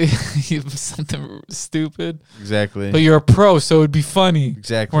show. Something stupid. Exactly. But you're a pro, so it'd be funny.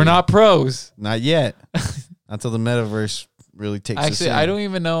 Exactly. We're not pros. Not yet. Until the metaverse really takes us Actually, in. I don't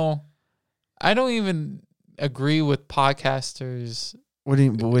even know. I don't even agree with podcasters. What do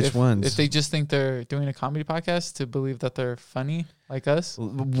you, which ones? If they just think they're doing a comedy podcast to believe that they're funny like us.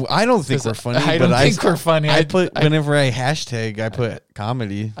 I don't think we're funny. I don't think we're funny. Whenever I hashtag, I put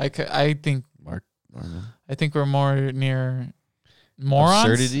comedy. I think Mark Norman. I think we're more near morons.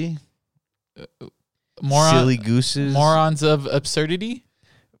 Absurdity. Morons. Silly gooses. Morons of absurdity.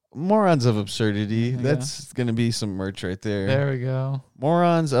 Morons of absurdity. Yeah. That's gonna be some merch right there. There we go.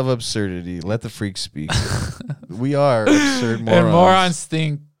 Morons of absurdity. Let the freaks speak. We are absurd morons. And morons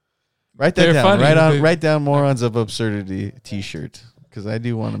think Write that they're down. funny. Write down morons of absurdity T-shirt because I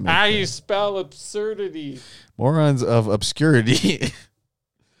do want to make. how that. you spell absurdity. Morons of obscurity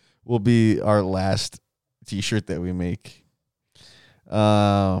will be our last T-shirt that we make.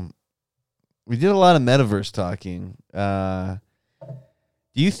 We did a lot of metaverse talking.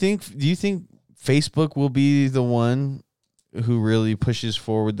 Do you think Facebook will be the one who really pushes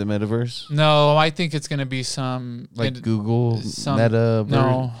forward the metaverse? No, I think it's gonna be some Like Google, some- Meta,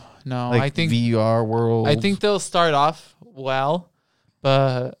 No. like I think VR world. I think they'll start off well,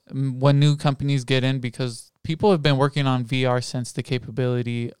 but when new companies get in, because people have been working on VR since the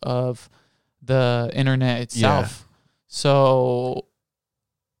capability of the internet itself. So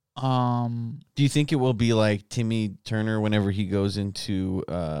Do you think it will be like Timmy Turner whenever he goes into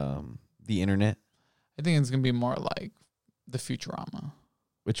the internet? I think it's gonna be more like the Futurama.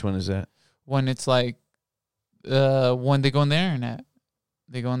 Which one is that? When it's like, when they go on the internet,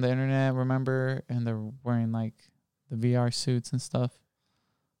 remember, and they're wearing like the VR suits and stuff.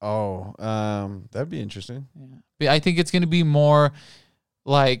 Oh, that'd be interesting. Yeah, but I think it's gonna be more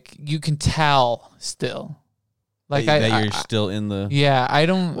like you can tell still, like that you're still in the. Yeah, I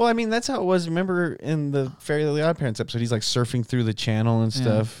don't. Well, I mean, that's how it was. Remember in the Fairly Odd Parents episode, he's like surfing through the channel and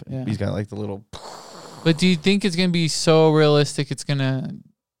stuff. Yeah. He's got like the little. But do you think it's gonna be so realistic? It's gonna,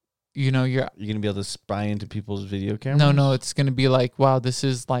 you're gonna be able to spy into people's video cameras. No, it's gonna be like, wow, this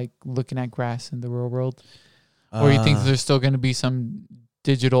is like looking at grass in the real world, or you think there's still gonna be some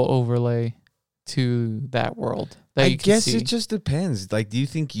digital overlay to that world that I guess it just depends. Like, do you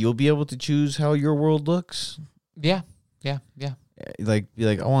think you'll be able to choose how your world looks? Yeah. Like, be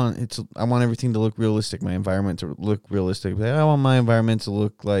like, I want everything to look realistic. My environment to look realistic. Like, I want my environment to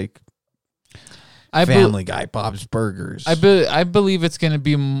look like Family Guy, Bob's Burgers. I believe it's gonna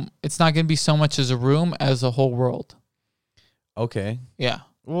be. It's not gonna be so much as a room as a whole world. Okay. Yeah.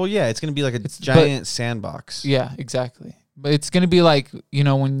 Well, yeah, it's gonna be like a giant sandbox. Yeah, exactly. But it's gonna be like,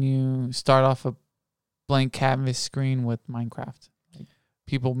 when you start off a blank canvas screen with Minecraft. Like,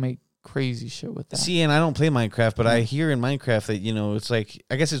 people make crazy shit with that. See, and I don't play Minecraft, but I hear in Minecraft that it's like,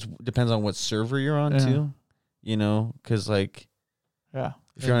 I guess it depends on what server you're on too. Because like, yeah,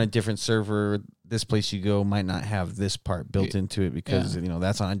 if you're on a different server, this place you go might not have this part built into it because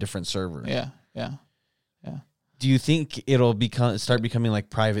that's on a different server. Yeah. Do you think it'll start becoming like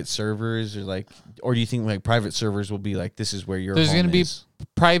private servers, or do you think like private servers will be like, this is where your there's going to be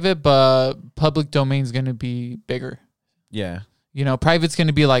private, but public domain's going to be bigger. Yeah. Private's going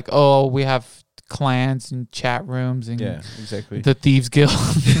to be like, oh, we have clans and chat rooms and exactly. The Thieves Guild.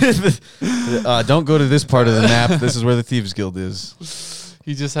 Don't go to this part of the map. This is where the Thieves Guild is.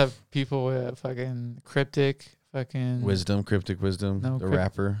 You just have people with fucking cryptic, Cryptic Wisdom,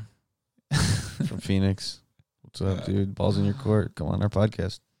 rapper from Phoenix. What's up, dude? Balls in your court. Come on our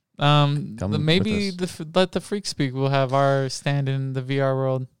podcast. Maybe Let the Freak Speak. We'll have our stand in the VR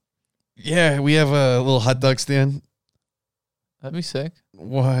world. Yeah, we have a little hot dog stand. That'd be sick.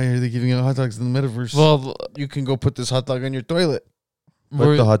 Why are they giving out hot dogs in the metaverse? Well, you can go put this hot dog on your toilet.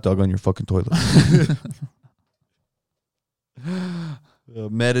 Put the hot dog on your fucking toilet.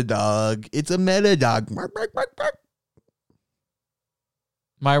 Meta dog. It's a meta dog.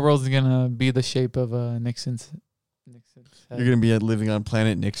 My world's gonna be the shape of Nixon's head. You're gonna be living on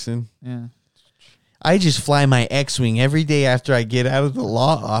planet Nixon. Yeah. I just fly my X-wing every day after I get out of the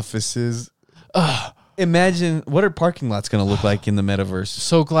law offices. Imagine what are parking lots gonna look like in the metaverse.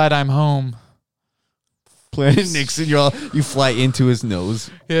 So glad I'm home. Planet Nixon, you fly into his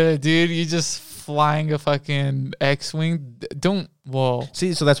nose. Yeah, dude, you just flying a fucking X-wing. Whoa.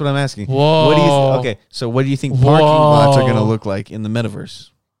 See, so that's what I'm asking. Whoa. So what do you think parking lots are gonna look like in the metaverse?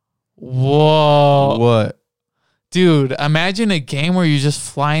 Whoa. What? Dude, imagine a game where you're just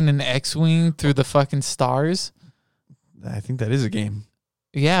flying an X-wing through the fucking stars. I think that is a game.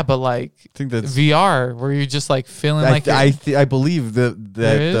 Yeah, but like, I think that's VR where you're just like feeling like I believe that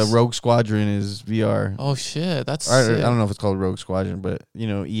the Rogue Squadron is VR. Oh shit, that's sick. I don't know if it's called Rogue Squadron, but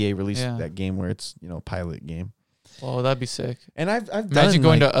EA released that game where it's pilot game. Oh, that'd be sick. And I've imagine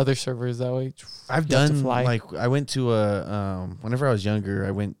going to other servers that way. I've done like I went to whenever I was younger,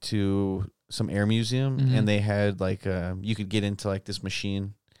 I went to some air museum and they had like you could get into like this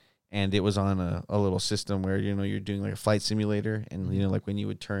machine. And it was on a little system where, you're doing like a flight simulator. And, like when you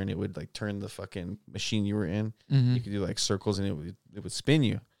would turn, it would like turn the fucking machine you were in. Mm-hmm. You could do like circles and it would spin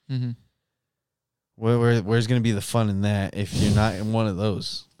you. Mm-hmm. Where's going to be the fun in that if you're not in one of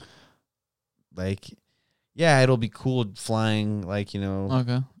those? Like, yeah, it'll be cool flying like,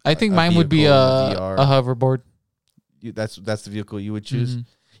 Okay. I think mine would be a hoverboard. That's the vehicle you would choose? Mm-hmm.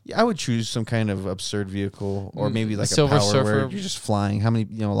 Yeah, I would choose some kind of absurd vehicle, or maybe like Silver a power Surfer. where you're just flying. How many?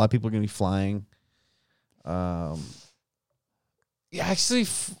 A lot of people are gonna be flying. Yeah, actually,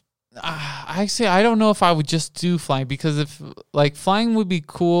 I don't know if I would just do flying, because if like flying would be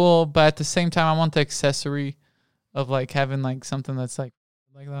cool, but at the same time, I want the accessory of like having like something that's like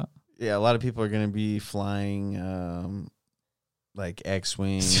that. Yeah, a lot of people are gonna be flying, like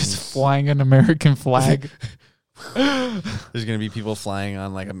X-wings, just flying an American flag. There's gonna be people flying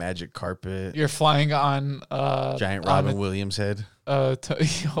on like a magic carpet. You're flying on giant Robin Williams head. A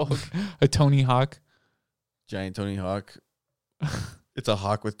Tony Hawk. Giant Tony Hawk. It's a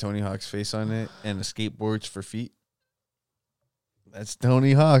hawk with Tony Hawk's face on it and a skateboards for feet. That's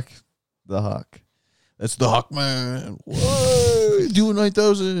Tony Hawk. The Hawk. That's the Hawkman. Whoa. Do a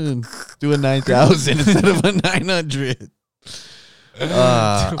 9,000. Do a 9,000 instead of a 900.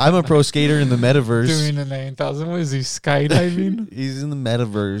 I'm a pro skater in the metaverse. Doing a 9,000. What is he, skydiving? He's in the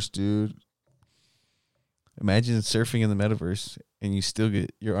metaverse, dude. Imagine surfing in the metaverse and you still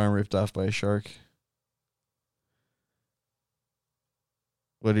get your arm ripped off by a shark.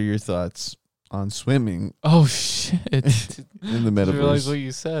 What are your thoughts on swimming Oh, shit. in the I realize metaverse? what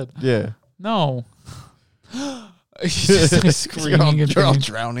you said. Yeah. No. He's just like screaming You're all and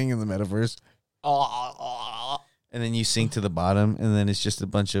drowning in the metaverse. And then you sink to the bottom, and then it's just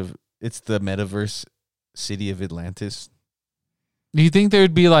it's the metaverse city of Atlantis. Do you think there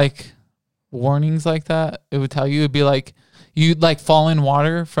would be like warnings like that? It would tell you, it'd be like, you'd like fall in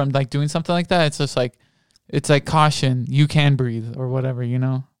water from like doing something like that. It's just like, it's like caution, you can breathe or whatever, you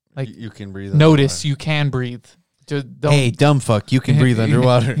know? Like You can breathe notice you can breathe. Just don't. Hey, dumb fuck, you can breathe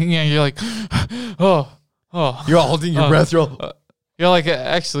underwater. Yeah, you're like, oh. You're all holding your breath. You're like,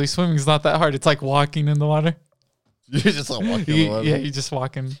 actually, swimming's not that hard. It's like walking in the water. You're just like walking in the water. Yeah, you're just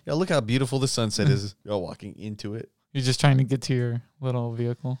walking. Yeah, look how beautiful the sunset is. You're all walking into it. You're just trying to get to your little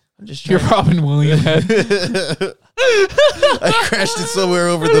vehicle. I'm just You're Robin Williams head. I crashed it somewhere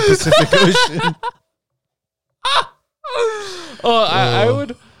over the Pacific Ocean. I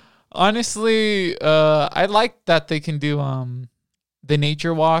would honestly, I like that they can do the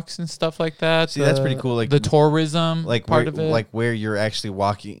nature walks and stuff like that. See, that's pretty cool. Like the tourism, like part where, of it, like where you're actually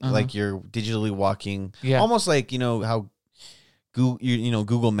walking, like you're digitally walking. Yeah. Almost like how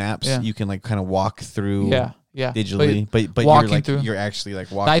Google Maps. Yeah. You can like kind of walk through. yeah, Digitally, but walking you're actually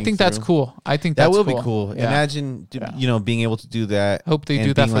like walking. I think that's through. cool. I think That that's will be cool. Yeah. Imagine, being able to do that. Hope they and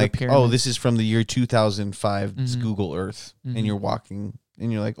do that being for the like, pyramids. oh, this is from the year 2005. It's Mhm. Google Earth, Mhm. and you're walking,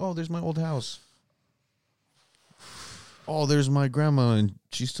 and you're like, oh, there's my old house. Oh, there's my grandma, and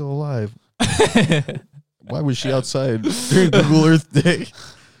she's still alive. Why was she outside during Google Earth Day?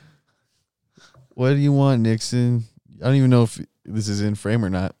 What do you want, Nixon? I don't even know if this is in frame or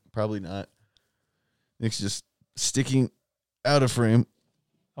not. Probably not. Nick's just sticking out of frame.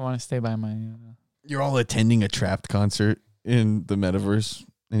 I want to stay by my. You're all attending a Trapped concert in the metaverse,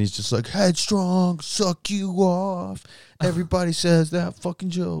 and he's just like, headstrong, suck you off. Everybody says that fucking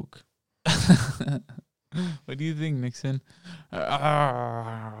joke. What do you think, Nixon?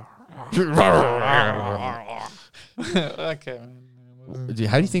 Okay, man.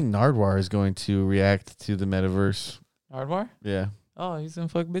 How do you think Nardwar is going to react to the metaverse? Nardwar? Yeah. Oh, he's in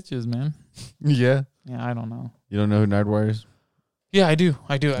fuck bitches, man. Yeah. Yeah, I don't know. You don't know who Nardwar is? Yeah, I do.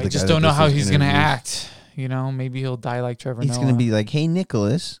 I The just guy don't that know does how those he's gonna interviews. act. You know, maybe he'll die like Trevor He's Noah. going to be like, hey,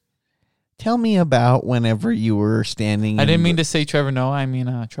 Nicholas, tell me about whenever you were standing. I didn't mean to say Trevor Noah. I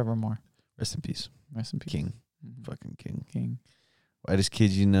mean Trevor Moore. Rest in peace. Rest in peace. King. Mhm. Fucking king. King. Whitest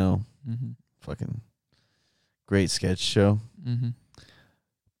kid you know. Mm-hmm. Fucking great sketch show. Mm-hmm.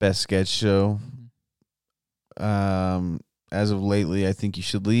 Best sketch show. As of lately, I Think You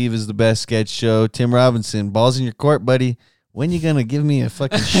Should Leave is the best sketch show. Tim Robinson, balls in your court, buddy. When you gonna give me a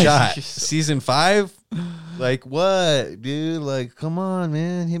fucking shot? Season 5? Like what, dude? Like, come on,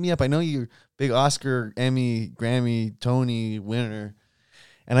 man. Hit me up. I know you're a big Oscar, Emmy, Grammy, Tony winner.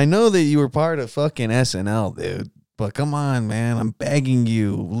 And I know that you were part of fucking SNL, dude. But come on, man. I'm begging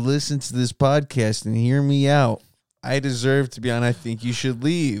you. Listen to this podcast and hear me out. I deserve to be on I Think You Should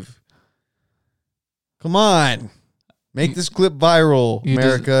Leave. Come on. Make this clip viral,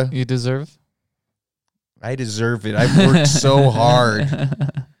 America. You deserve. I deserve it. I've worked so hard.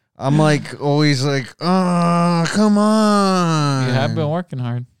 I'm like always like, oh, come on. You have been working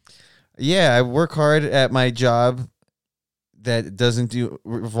hard. Yeah, I work hard at my job that doesn't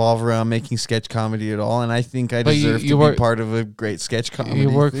revolve around making sketch comedy at all, and I think I deserve to be part of a great sketch comedy. You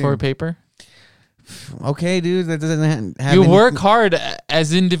work for a paper? Okay, dude, that doesn't have you work hard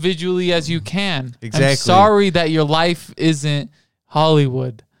as individually as you can. Exactly. I'm sorry that your life isn't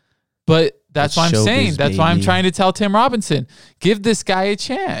Hollywood, but that's what I'm saying. That's why I'm trying to tell Tim Robinson, give this guy a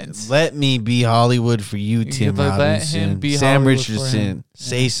chance. Let me be Hollywood for you, Tim Let Robinson. him be Sam Hollywood for Richardson, him.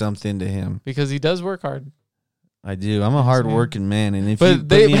 say something to him. Because he does work hard. I do. I'm a hard-working man, and if But you put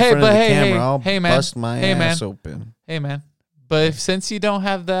me in front of the camera, I'll man. bust my ass open. Hey, man. But since you don't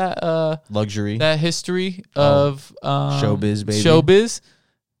have that luxury, that history of showbiz, baby, showbiz,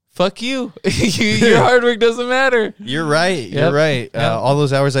 fuck you. Your hard work doesn't matter. You're right. You're right. All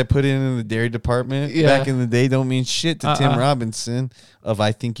those hours I put in the dairy department back in the day don't mean shit to Tim Robinson of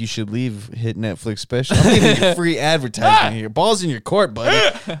I Think You Should Leave hit Netflix special. I'm giving you free advertising here. Balls in your court,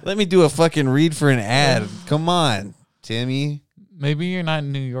 buddy. Let me do a fucking read for an ad. Come on, Timmy. Maybe you're not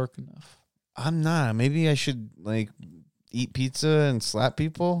in New York enough. I'm not. Maybe I should eat pizza and slap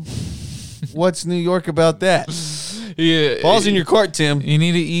people. What's New York about that? Yeah, Ball's in your court, Tim. You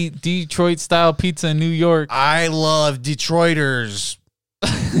need to eat Detroit style pizza in New York. I love Detroiters.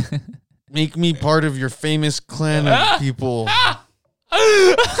 Make me part of your famous clan of people.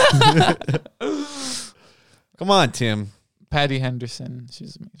 Come on, Tim. Patty Henderson.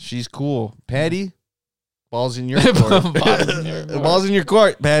 She's cool. Patty, ball's in your court. Ball's in your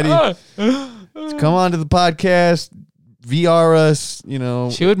court, Patty. Come on to the podcast. VR us,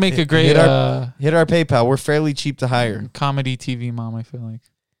 She would make a great hit our PayPal. We're fairly cheap to hire. Comedy TV mom, I feel like.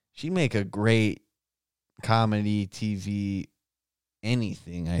 She'd make a great comedy TV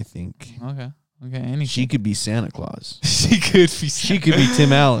anything, I think. Okay, anything. She could be Santa Claus. She could be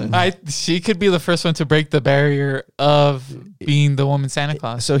Tim Allen. She could be the first one to break the barrier of being the woman Santa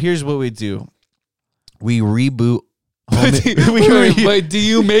Claus. So here's what we do. We reboot. But do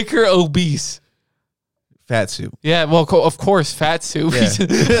you make her obese? Fat suit. Yeah, well, of course, fat suit. Yeah.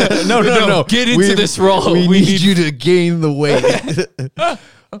 No. Get into this role. We need you to gain the weight.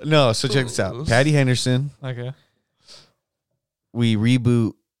 No, so check this out. Patty Henderson. Okay. We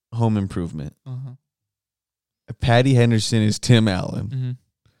reboot Home Improvement. Uh-huh. Patty Henderson is Tim Allen. Mm-hmm.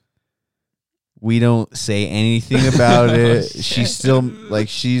 We don't say anything about it. She's still like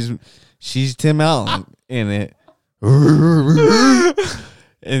she's Tim Allen in it.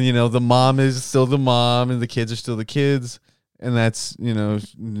 And the mom is still the mom and the kids are still the kids. And that's,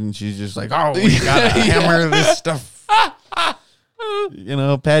 and she's just like, oh, we gotta hammer this stuff.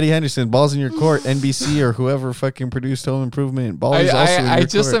 Patty Henderson, ball's in your court. NBC or whoever fucking produced Home Improvement. Ball is also in your court. I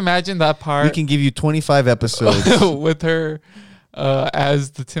just imagine that part. We can give you 25 episodes. With her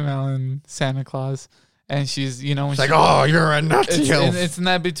as the Tim Allen Santa Claus. And she's, when she's like, oh, you're a Nazi elf. It's in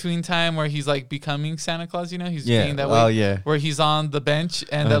that between time where he's like becoming Santa Claus, he's being that way. Oh, yeah. Where he's on the bench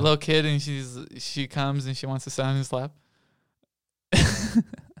and that little kid and she comes and she wants to sit on his lap.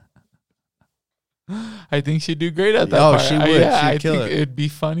 I think she'd do great at that part. She would. I kill think it'd be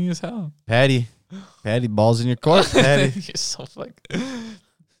funny as hell. Patty, ball's in your court, Patty. You're so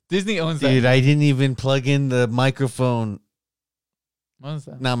Disney owns Dude, that. I didn't even plug in the microphone. What is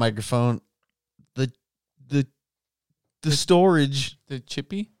that? Not microphone. The storage. The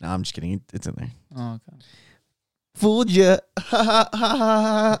chippy? No, I'm just kidding. It's in there. Oh, okay. Fooled ya.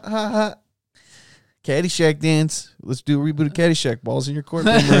 Caddyshack dance. Let's do a reboot of Caddyshack. Ball's in your court,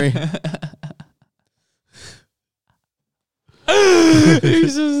 Bill Murray.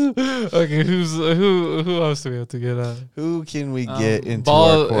 Okay, who else do we have to get out? Who can we get into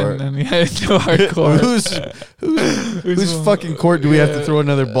ball our court? and then into our court. whose fucking court do we have to throw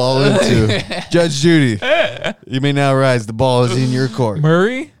another ball into? Judge Judy, you may now rise. The ball is in your court.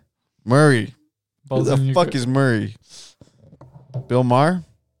 Murray. Who the fuck is Murray? Bill Maher?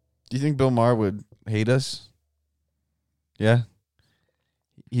 Do you think Bill Maher would hate us? Yeah.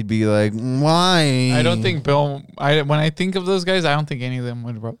 He'd be like, why? I don't think when I think of those guys, I don't think any of them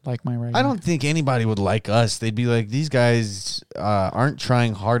would like my writing. I don't think anybody would like us. They'd be like, these guys aren't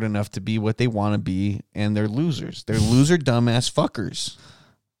trying hard enough to be what they want to be, and they're losers. They're loser, dumbass fuckers.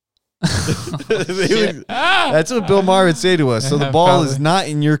 That's what Bill Maher would say to us. So the ball is not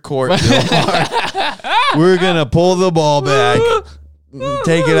in your court, Bill Maher. We're going to pull the ball back.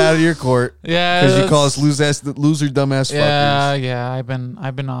 Take it out of your court. Yeah, because you call us loser, dumbass fuckers. Yeah. I've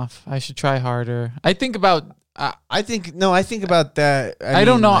been off. I should try harder. I think about. I think about that. I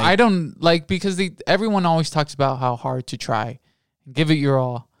don't know. I don't like because everyone always talks about how hard to try, give it your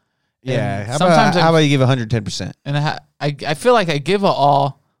all. Yeah. How about you give 110%? And I feel like I give it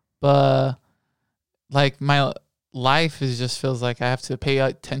all, but like my life just feels like I have to pay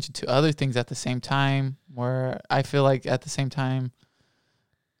attention to other things at the same time. Where I feel like at the same time.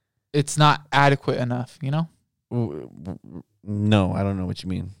 It's not adequate enough, No, I don't know what you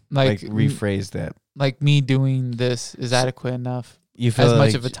mean. Like rephrase that. Like me doing this is adequate enough. You feel as much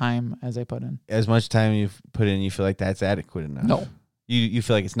like of a time as I put in. As much time you've put in, you feel like that's adequate enough. No. You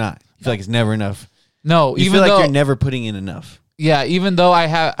feel like it's not. You feel like it's never enough. No, you feel like you're never putting in enough. Yeah, even though I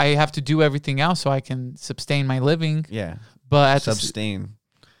have to do everything else so I can sustain my living. Yeah. But sustain.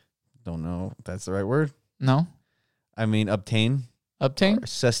 Don't know if that's the right word. No. I mean obtain. Obtain? Or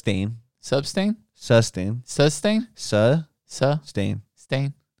sustain. Sustain? Sustain. Sustain? Sustain.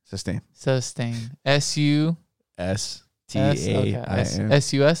 Stain. Sustain. Sustain. SUSTAIN.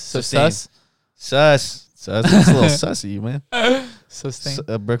 SUS. So sus. Sus. It's a little sussy, man. Sustain.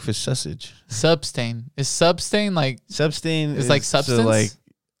 Breakfast sausage. Substain. Is substain like? Substain is like substance. Like,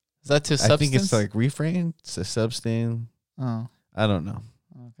 is that to substance? I think it's like refrain. It's a substain. Oh. I don't know.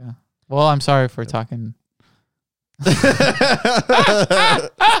 Okay. Well, I'm sorry for talking.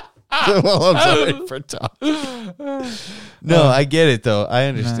 Well, I'm sorry for talking. No, I get it though. I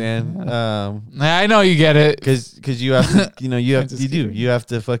understand. I know you get it. Because you have to, you kidding. have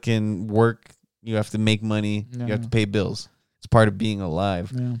to fucking work. You have to make money. Yeah. You have to pay bills. It's part of being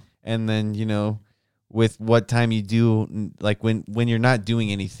alive. Yeah. And then, with what time you do, like when you're not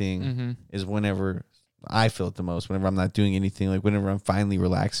doing anything Mm-hmm. is whenever I feel it the most. Whenever I'm not doing anything, like whenever I'm finally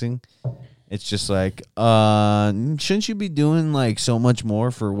relaxing, it's just like, shouldn't you be doing like so much more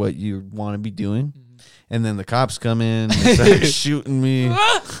for what you want to be doing? And then the cops come in and start shooting me.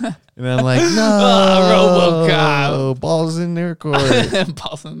 And I'm like, no, RoboCop. balls in their court.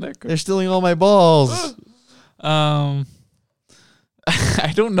 Balls in their court. They're stealing all my balls.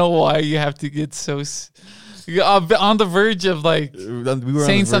 I don't know why you have to get so on the verge of like We were on the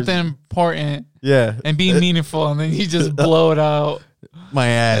saying verge. something important Yeah. and being meaningful, and then you just blow it out My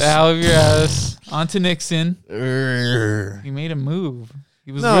ass. of your ass onto Nixon. Urgh. He made a move.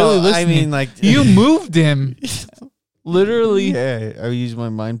 He was No, really listening. I mean, like You moved him, literally. Yeah, I use my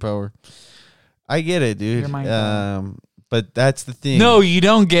mind power. I get it, dude. Your mind power. But that's the thing. No, you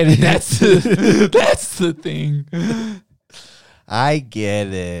don't get it. That's the thing. I get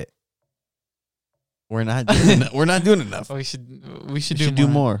it. We're not doing enough. We should We do should do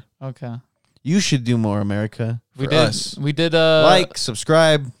more. Okay. You should do more, America. We For did. us. We did. Like,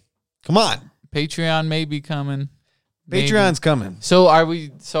 subscribe. Come on. Patreon may be coming. Maybe. Patreon's coming So are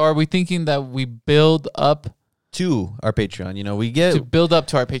we thinking that we build up to our Patreon. We to build up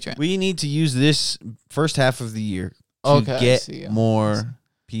to our Patreon? we need to use this first half of the year to Okay, I get see. more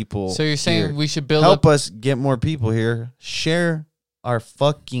people. So you're saying here. we should build Help up? us get more people here. Share our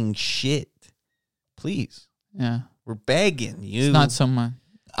fucking shit, please. Yeah, We're begging you. it's not so much.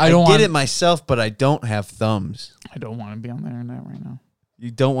 I don't get want it myself, but I don't have thumbs. I don't want to be on the internet right now.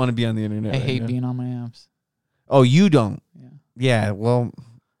 You don't want to be on the internet. I right hate now. being on my apps. Oh, you don't. Yeah, Yeah. Well,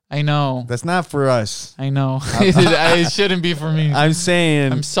 I know. that's not for us. I know. It shouldn't be for me. I'm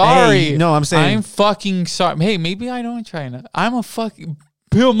saying. I'm sorry. Hey, no, I'm saying. I'm fucking sorry. Hey, maybe I don't try to. I'm a fucking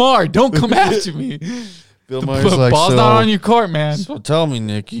Bill Maher. Don't come after me. Bill The Maher's like, ball's not on your court, man. So tell me,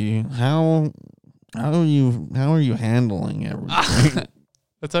 Nikki, how are you handling everything?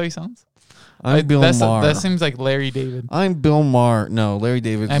 That's how he sounds. I'm Bill Maher. That seems like Larry David. I'm Bill Maher. No, Larry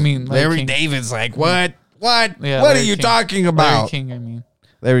David. I mean, Larry Larry King. David's like, what? What? Yeah, what Larry are you King. talking Larry about? King, I mean.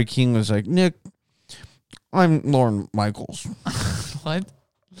 Larry King was like, Nick, I'm Lauren Michaels What?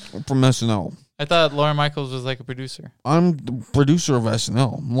 from SNL. I thought Lauren Michaels was like a producer. I'm the producer of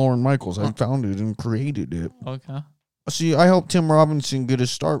SNL. I'm Lauren Michaels. I founded and created it. Okay. See, I helped Tim Robinson get his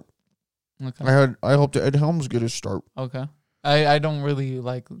start. Okay. I helped Ed Helms get his start. Okay. I don't really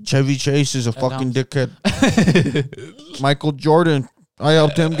like. Chevy Chase is a fucking Helms. dickhead. Michael Jordan, I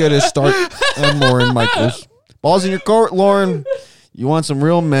helped him get his start. And Lauren Michaels. Balls in your court, Lauren. You want some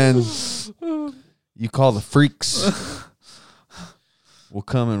real men? You call the freaks. We'll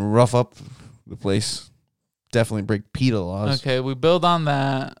come and rough up the place. Definitely break PETA laws. Okay, we build on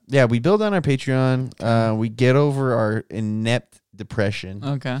that. Yeah, we build on our Patreon. We get over our inept depression.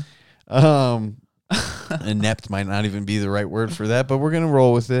 Okay. Inept might not even be the right word for that, but we're gonna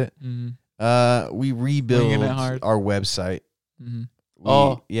roll with it. Mm-hmm. We rebuild Winging it hard. our website.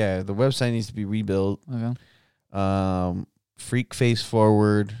 Mm-hmm. Yeah, the website needs to be rebuilt. Okay. Freak face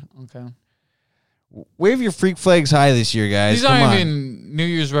forward. Okay. Wave your freak flags high this year, guys. These Come aren't on. even New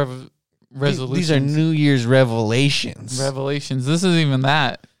Year's resolutions. These are New Year's revelations. Revelations. This isn't even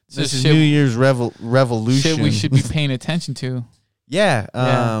that. This is shit, New Year's revolution. shit we should be paying attention to. Yeah.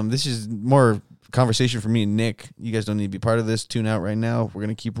 Yeah. This is more conversation for me and Nick. You guys don't need to be part of this. Tune out right now. We're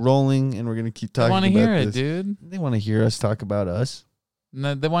gonna keep rolling and we're gonna keep They talking. want to about hear it, this. dude. They want to hear us talk about us.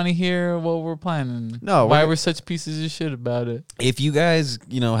 No, they want to hear what we're planning. No, why we're- we're such pieces of shit about it. If you guys,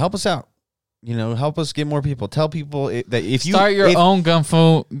 help us out. Help us get more people. Tell people that if you Start your own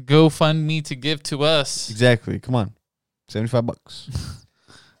GoFundMe to give to us. Exactly. Come on, $75.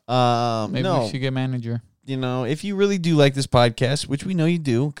 Maybe no, we should get manager. if you really do like this podcast, which we know you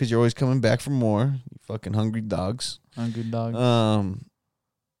do, because you're always coming back for more. You fucking hungry dogs. I'm good dog.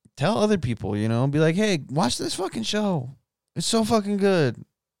 Tell other people. Be like, hey, watch this fucking show. It's so fucking good.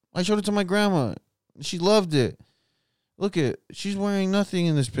 I showed it to my grandma. She loved it. Look she's wearing nothing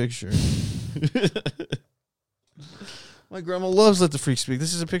in this picture. My grandma loves Let the Freak Speak.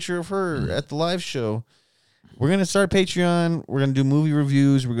 This is a picture of her at the live show. We're going to start Patreon. We're going to do movie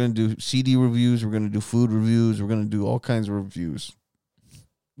reviews. We're going to do CD reviews. We're going to do food reviews. We're going to do all kinds of reviews.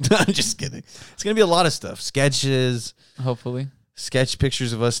 I'm just kidding. It's going to be a lot of stuff. Sketches. Hopefully. Sketch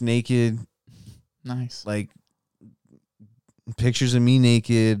pictures of us naked. Nice. Like pictures of me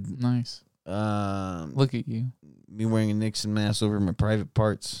naked. Nice. Look at you. me wearing a Nixon mask over my private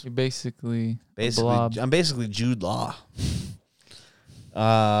parts. You're basically a blob. I'm basically Jude Law.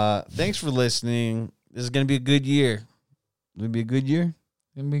 Thanks for listening. This is gonna be a good year. Will it be a good year?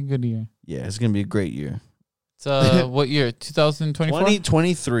 It's gonna be a good year. Yeah, it's gonna be a great year. It's what year? 2024?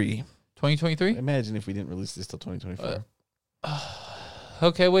 2023. 2023? Imagine if we didn't release this till 2024.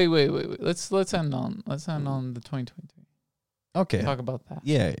 Okay, wait. Let's end on the 2023. Okay. Talk about that.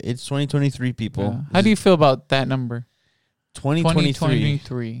 Yeah, it's 2023, people. Yeah. How do you feel about that number?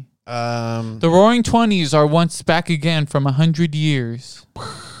 2023. The Roaring 20s are once back again from 100 years.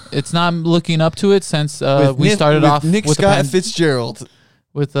 It's not looking up to it since we started off Nick with Scott Fitzgerald.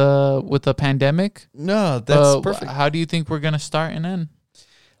 with a pandemic. No, that's perfect. How do you think we're gonna start and end?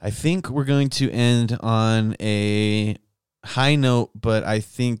 I think we're going to end on a high note, but I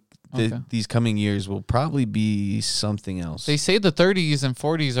think that these coming years will probably be something else. They say the 30s and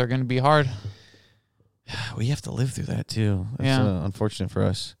 40s are going to be hard. We have to live through that too. That's unfortunate for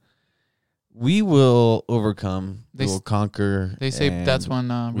us. We will overcome. We will conquer. They say that's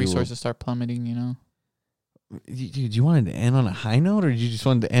when resources start plummeting, you know? Dude, you wanted to end on a high note, or you just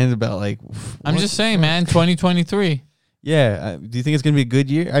wanted to end about like... I'm just saying, man, 2023. Yeah. Do you think it's going to be a good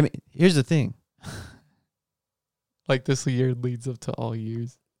year? I mean, here's the thing. Like this year leads up to all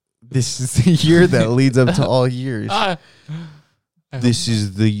years. This is the year that leads up to all years. This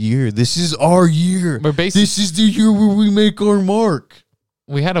is the year. This is our year. This is the year where we make our mark.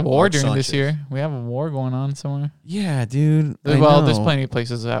 We had a war during this year. We have a war going on somewhere. Yeah, dude. Well, there's plenty of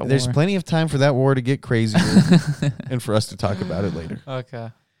places at war. There's plenty of time for that war to get crazier and for us to talk about it later.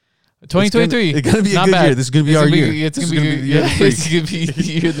 Okay. 2023. It's going to be a good year. This is going to be our year. It's going to be the year. It's going to be the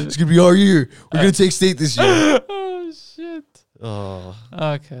year. It's going to be our year. We're going to take state this year. Oh, shit. Oh.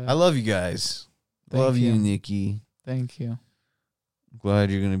 Okay. I love you guys. Love you, Nikki. Thank you.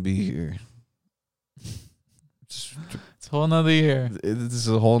 Glad you're going to be here. It's a whole nother year. This is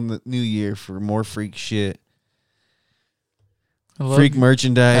a whole new year for more freak shit. Freak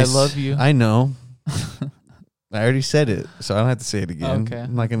merchandise. I love you. I know. I already said it, so I don't have to say it again. Okay.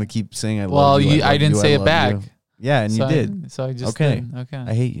 I'm not going to keep saying I love you. Well, I didn't say it back. You. Yeah, and you did. So I just okay. did. Okay.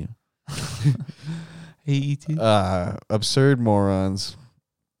 I hate you. Hate you too. Absurd morons.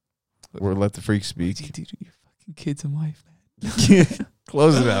 Or let the freak speak. What'd you do to your fucking kids and wife, man?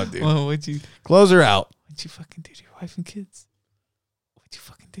 Close it out, dude. Well, what'd you close her out? What'd you fucking do to your wife and kids? What'd you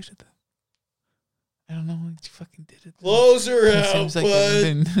fucking do to them? I don't know what you fucking did to them. Close her It out, seems like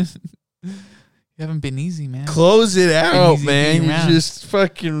you haven't been easy, man. Close it out, man. You just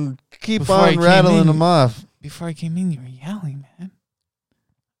fucking keep on rattling them off. Before I came in, you were yelling, man.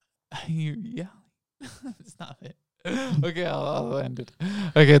 You were yelling. Stop it. Okay, I'll end it.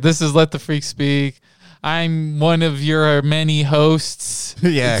 Okay, this is Let the Freak Speak. I'm one of your many hosts.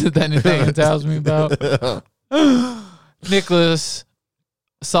 Yeah. That Nathaniel tells me about. Nicholas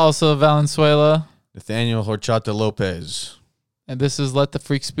Salsa Valenzuela. Nathaniel Horchata Lopez. And this is Let the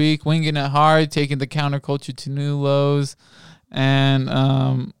Freak Speak. Winging it hard, taking the counterculture to new lows. And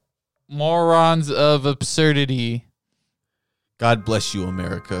morons of absurdity. God bless you,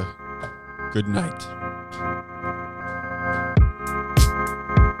 America. Good night.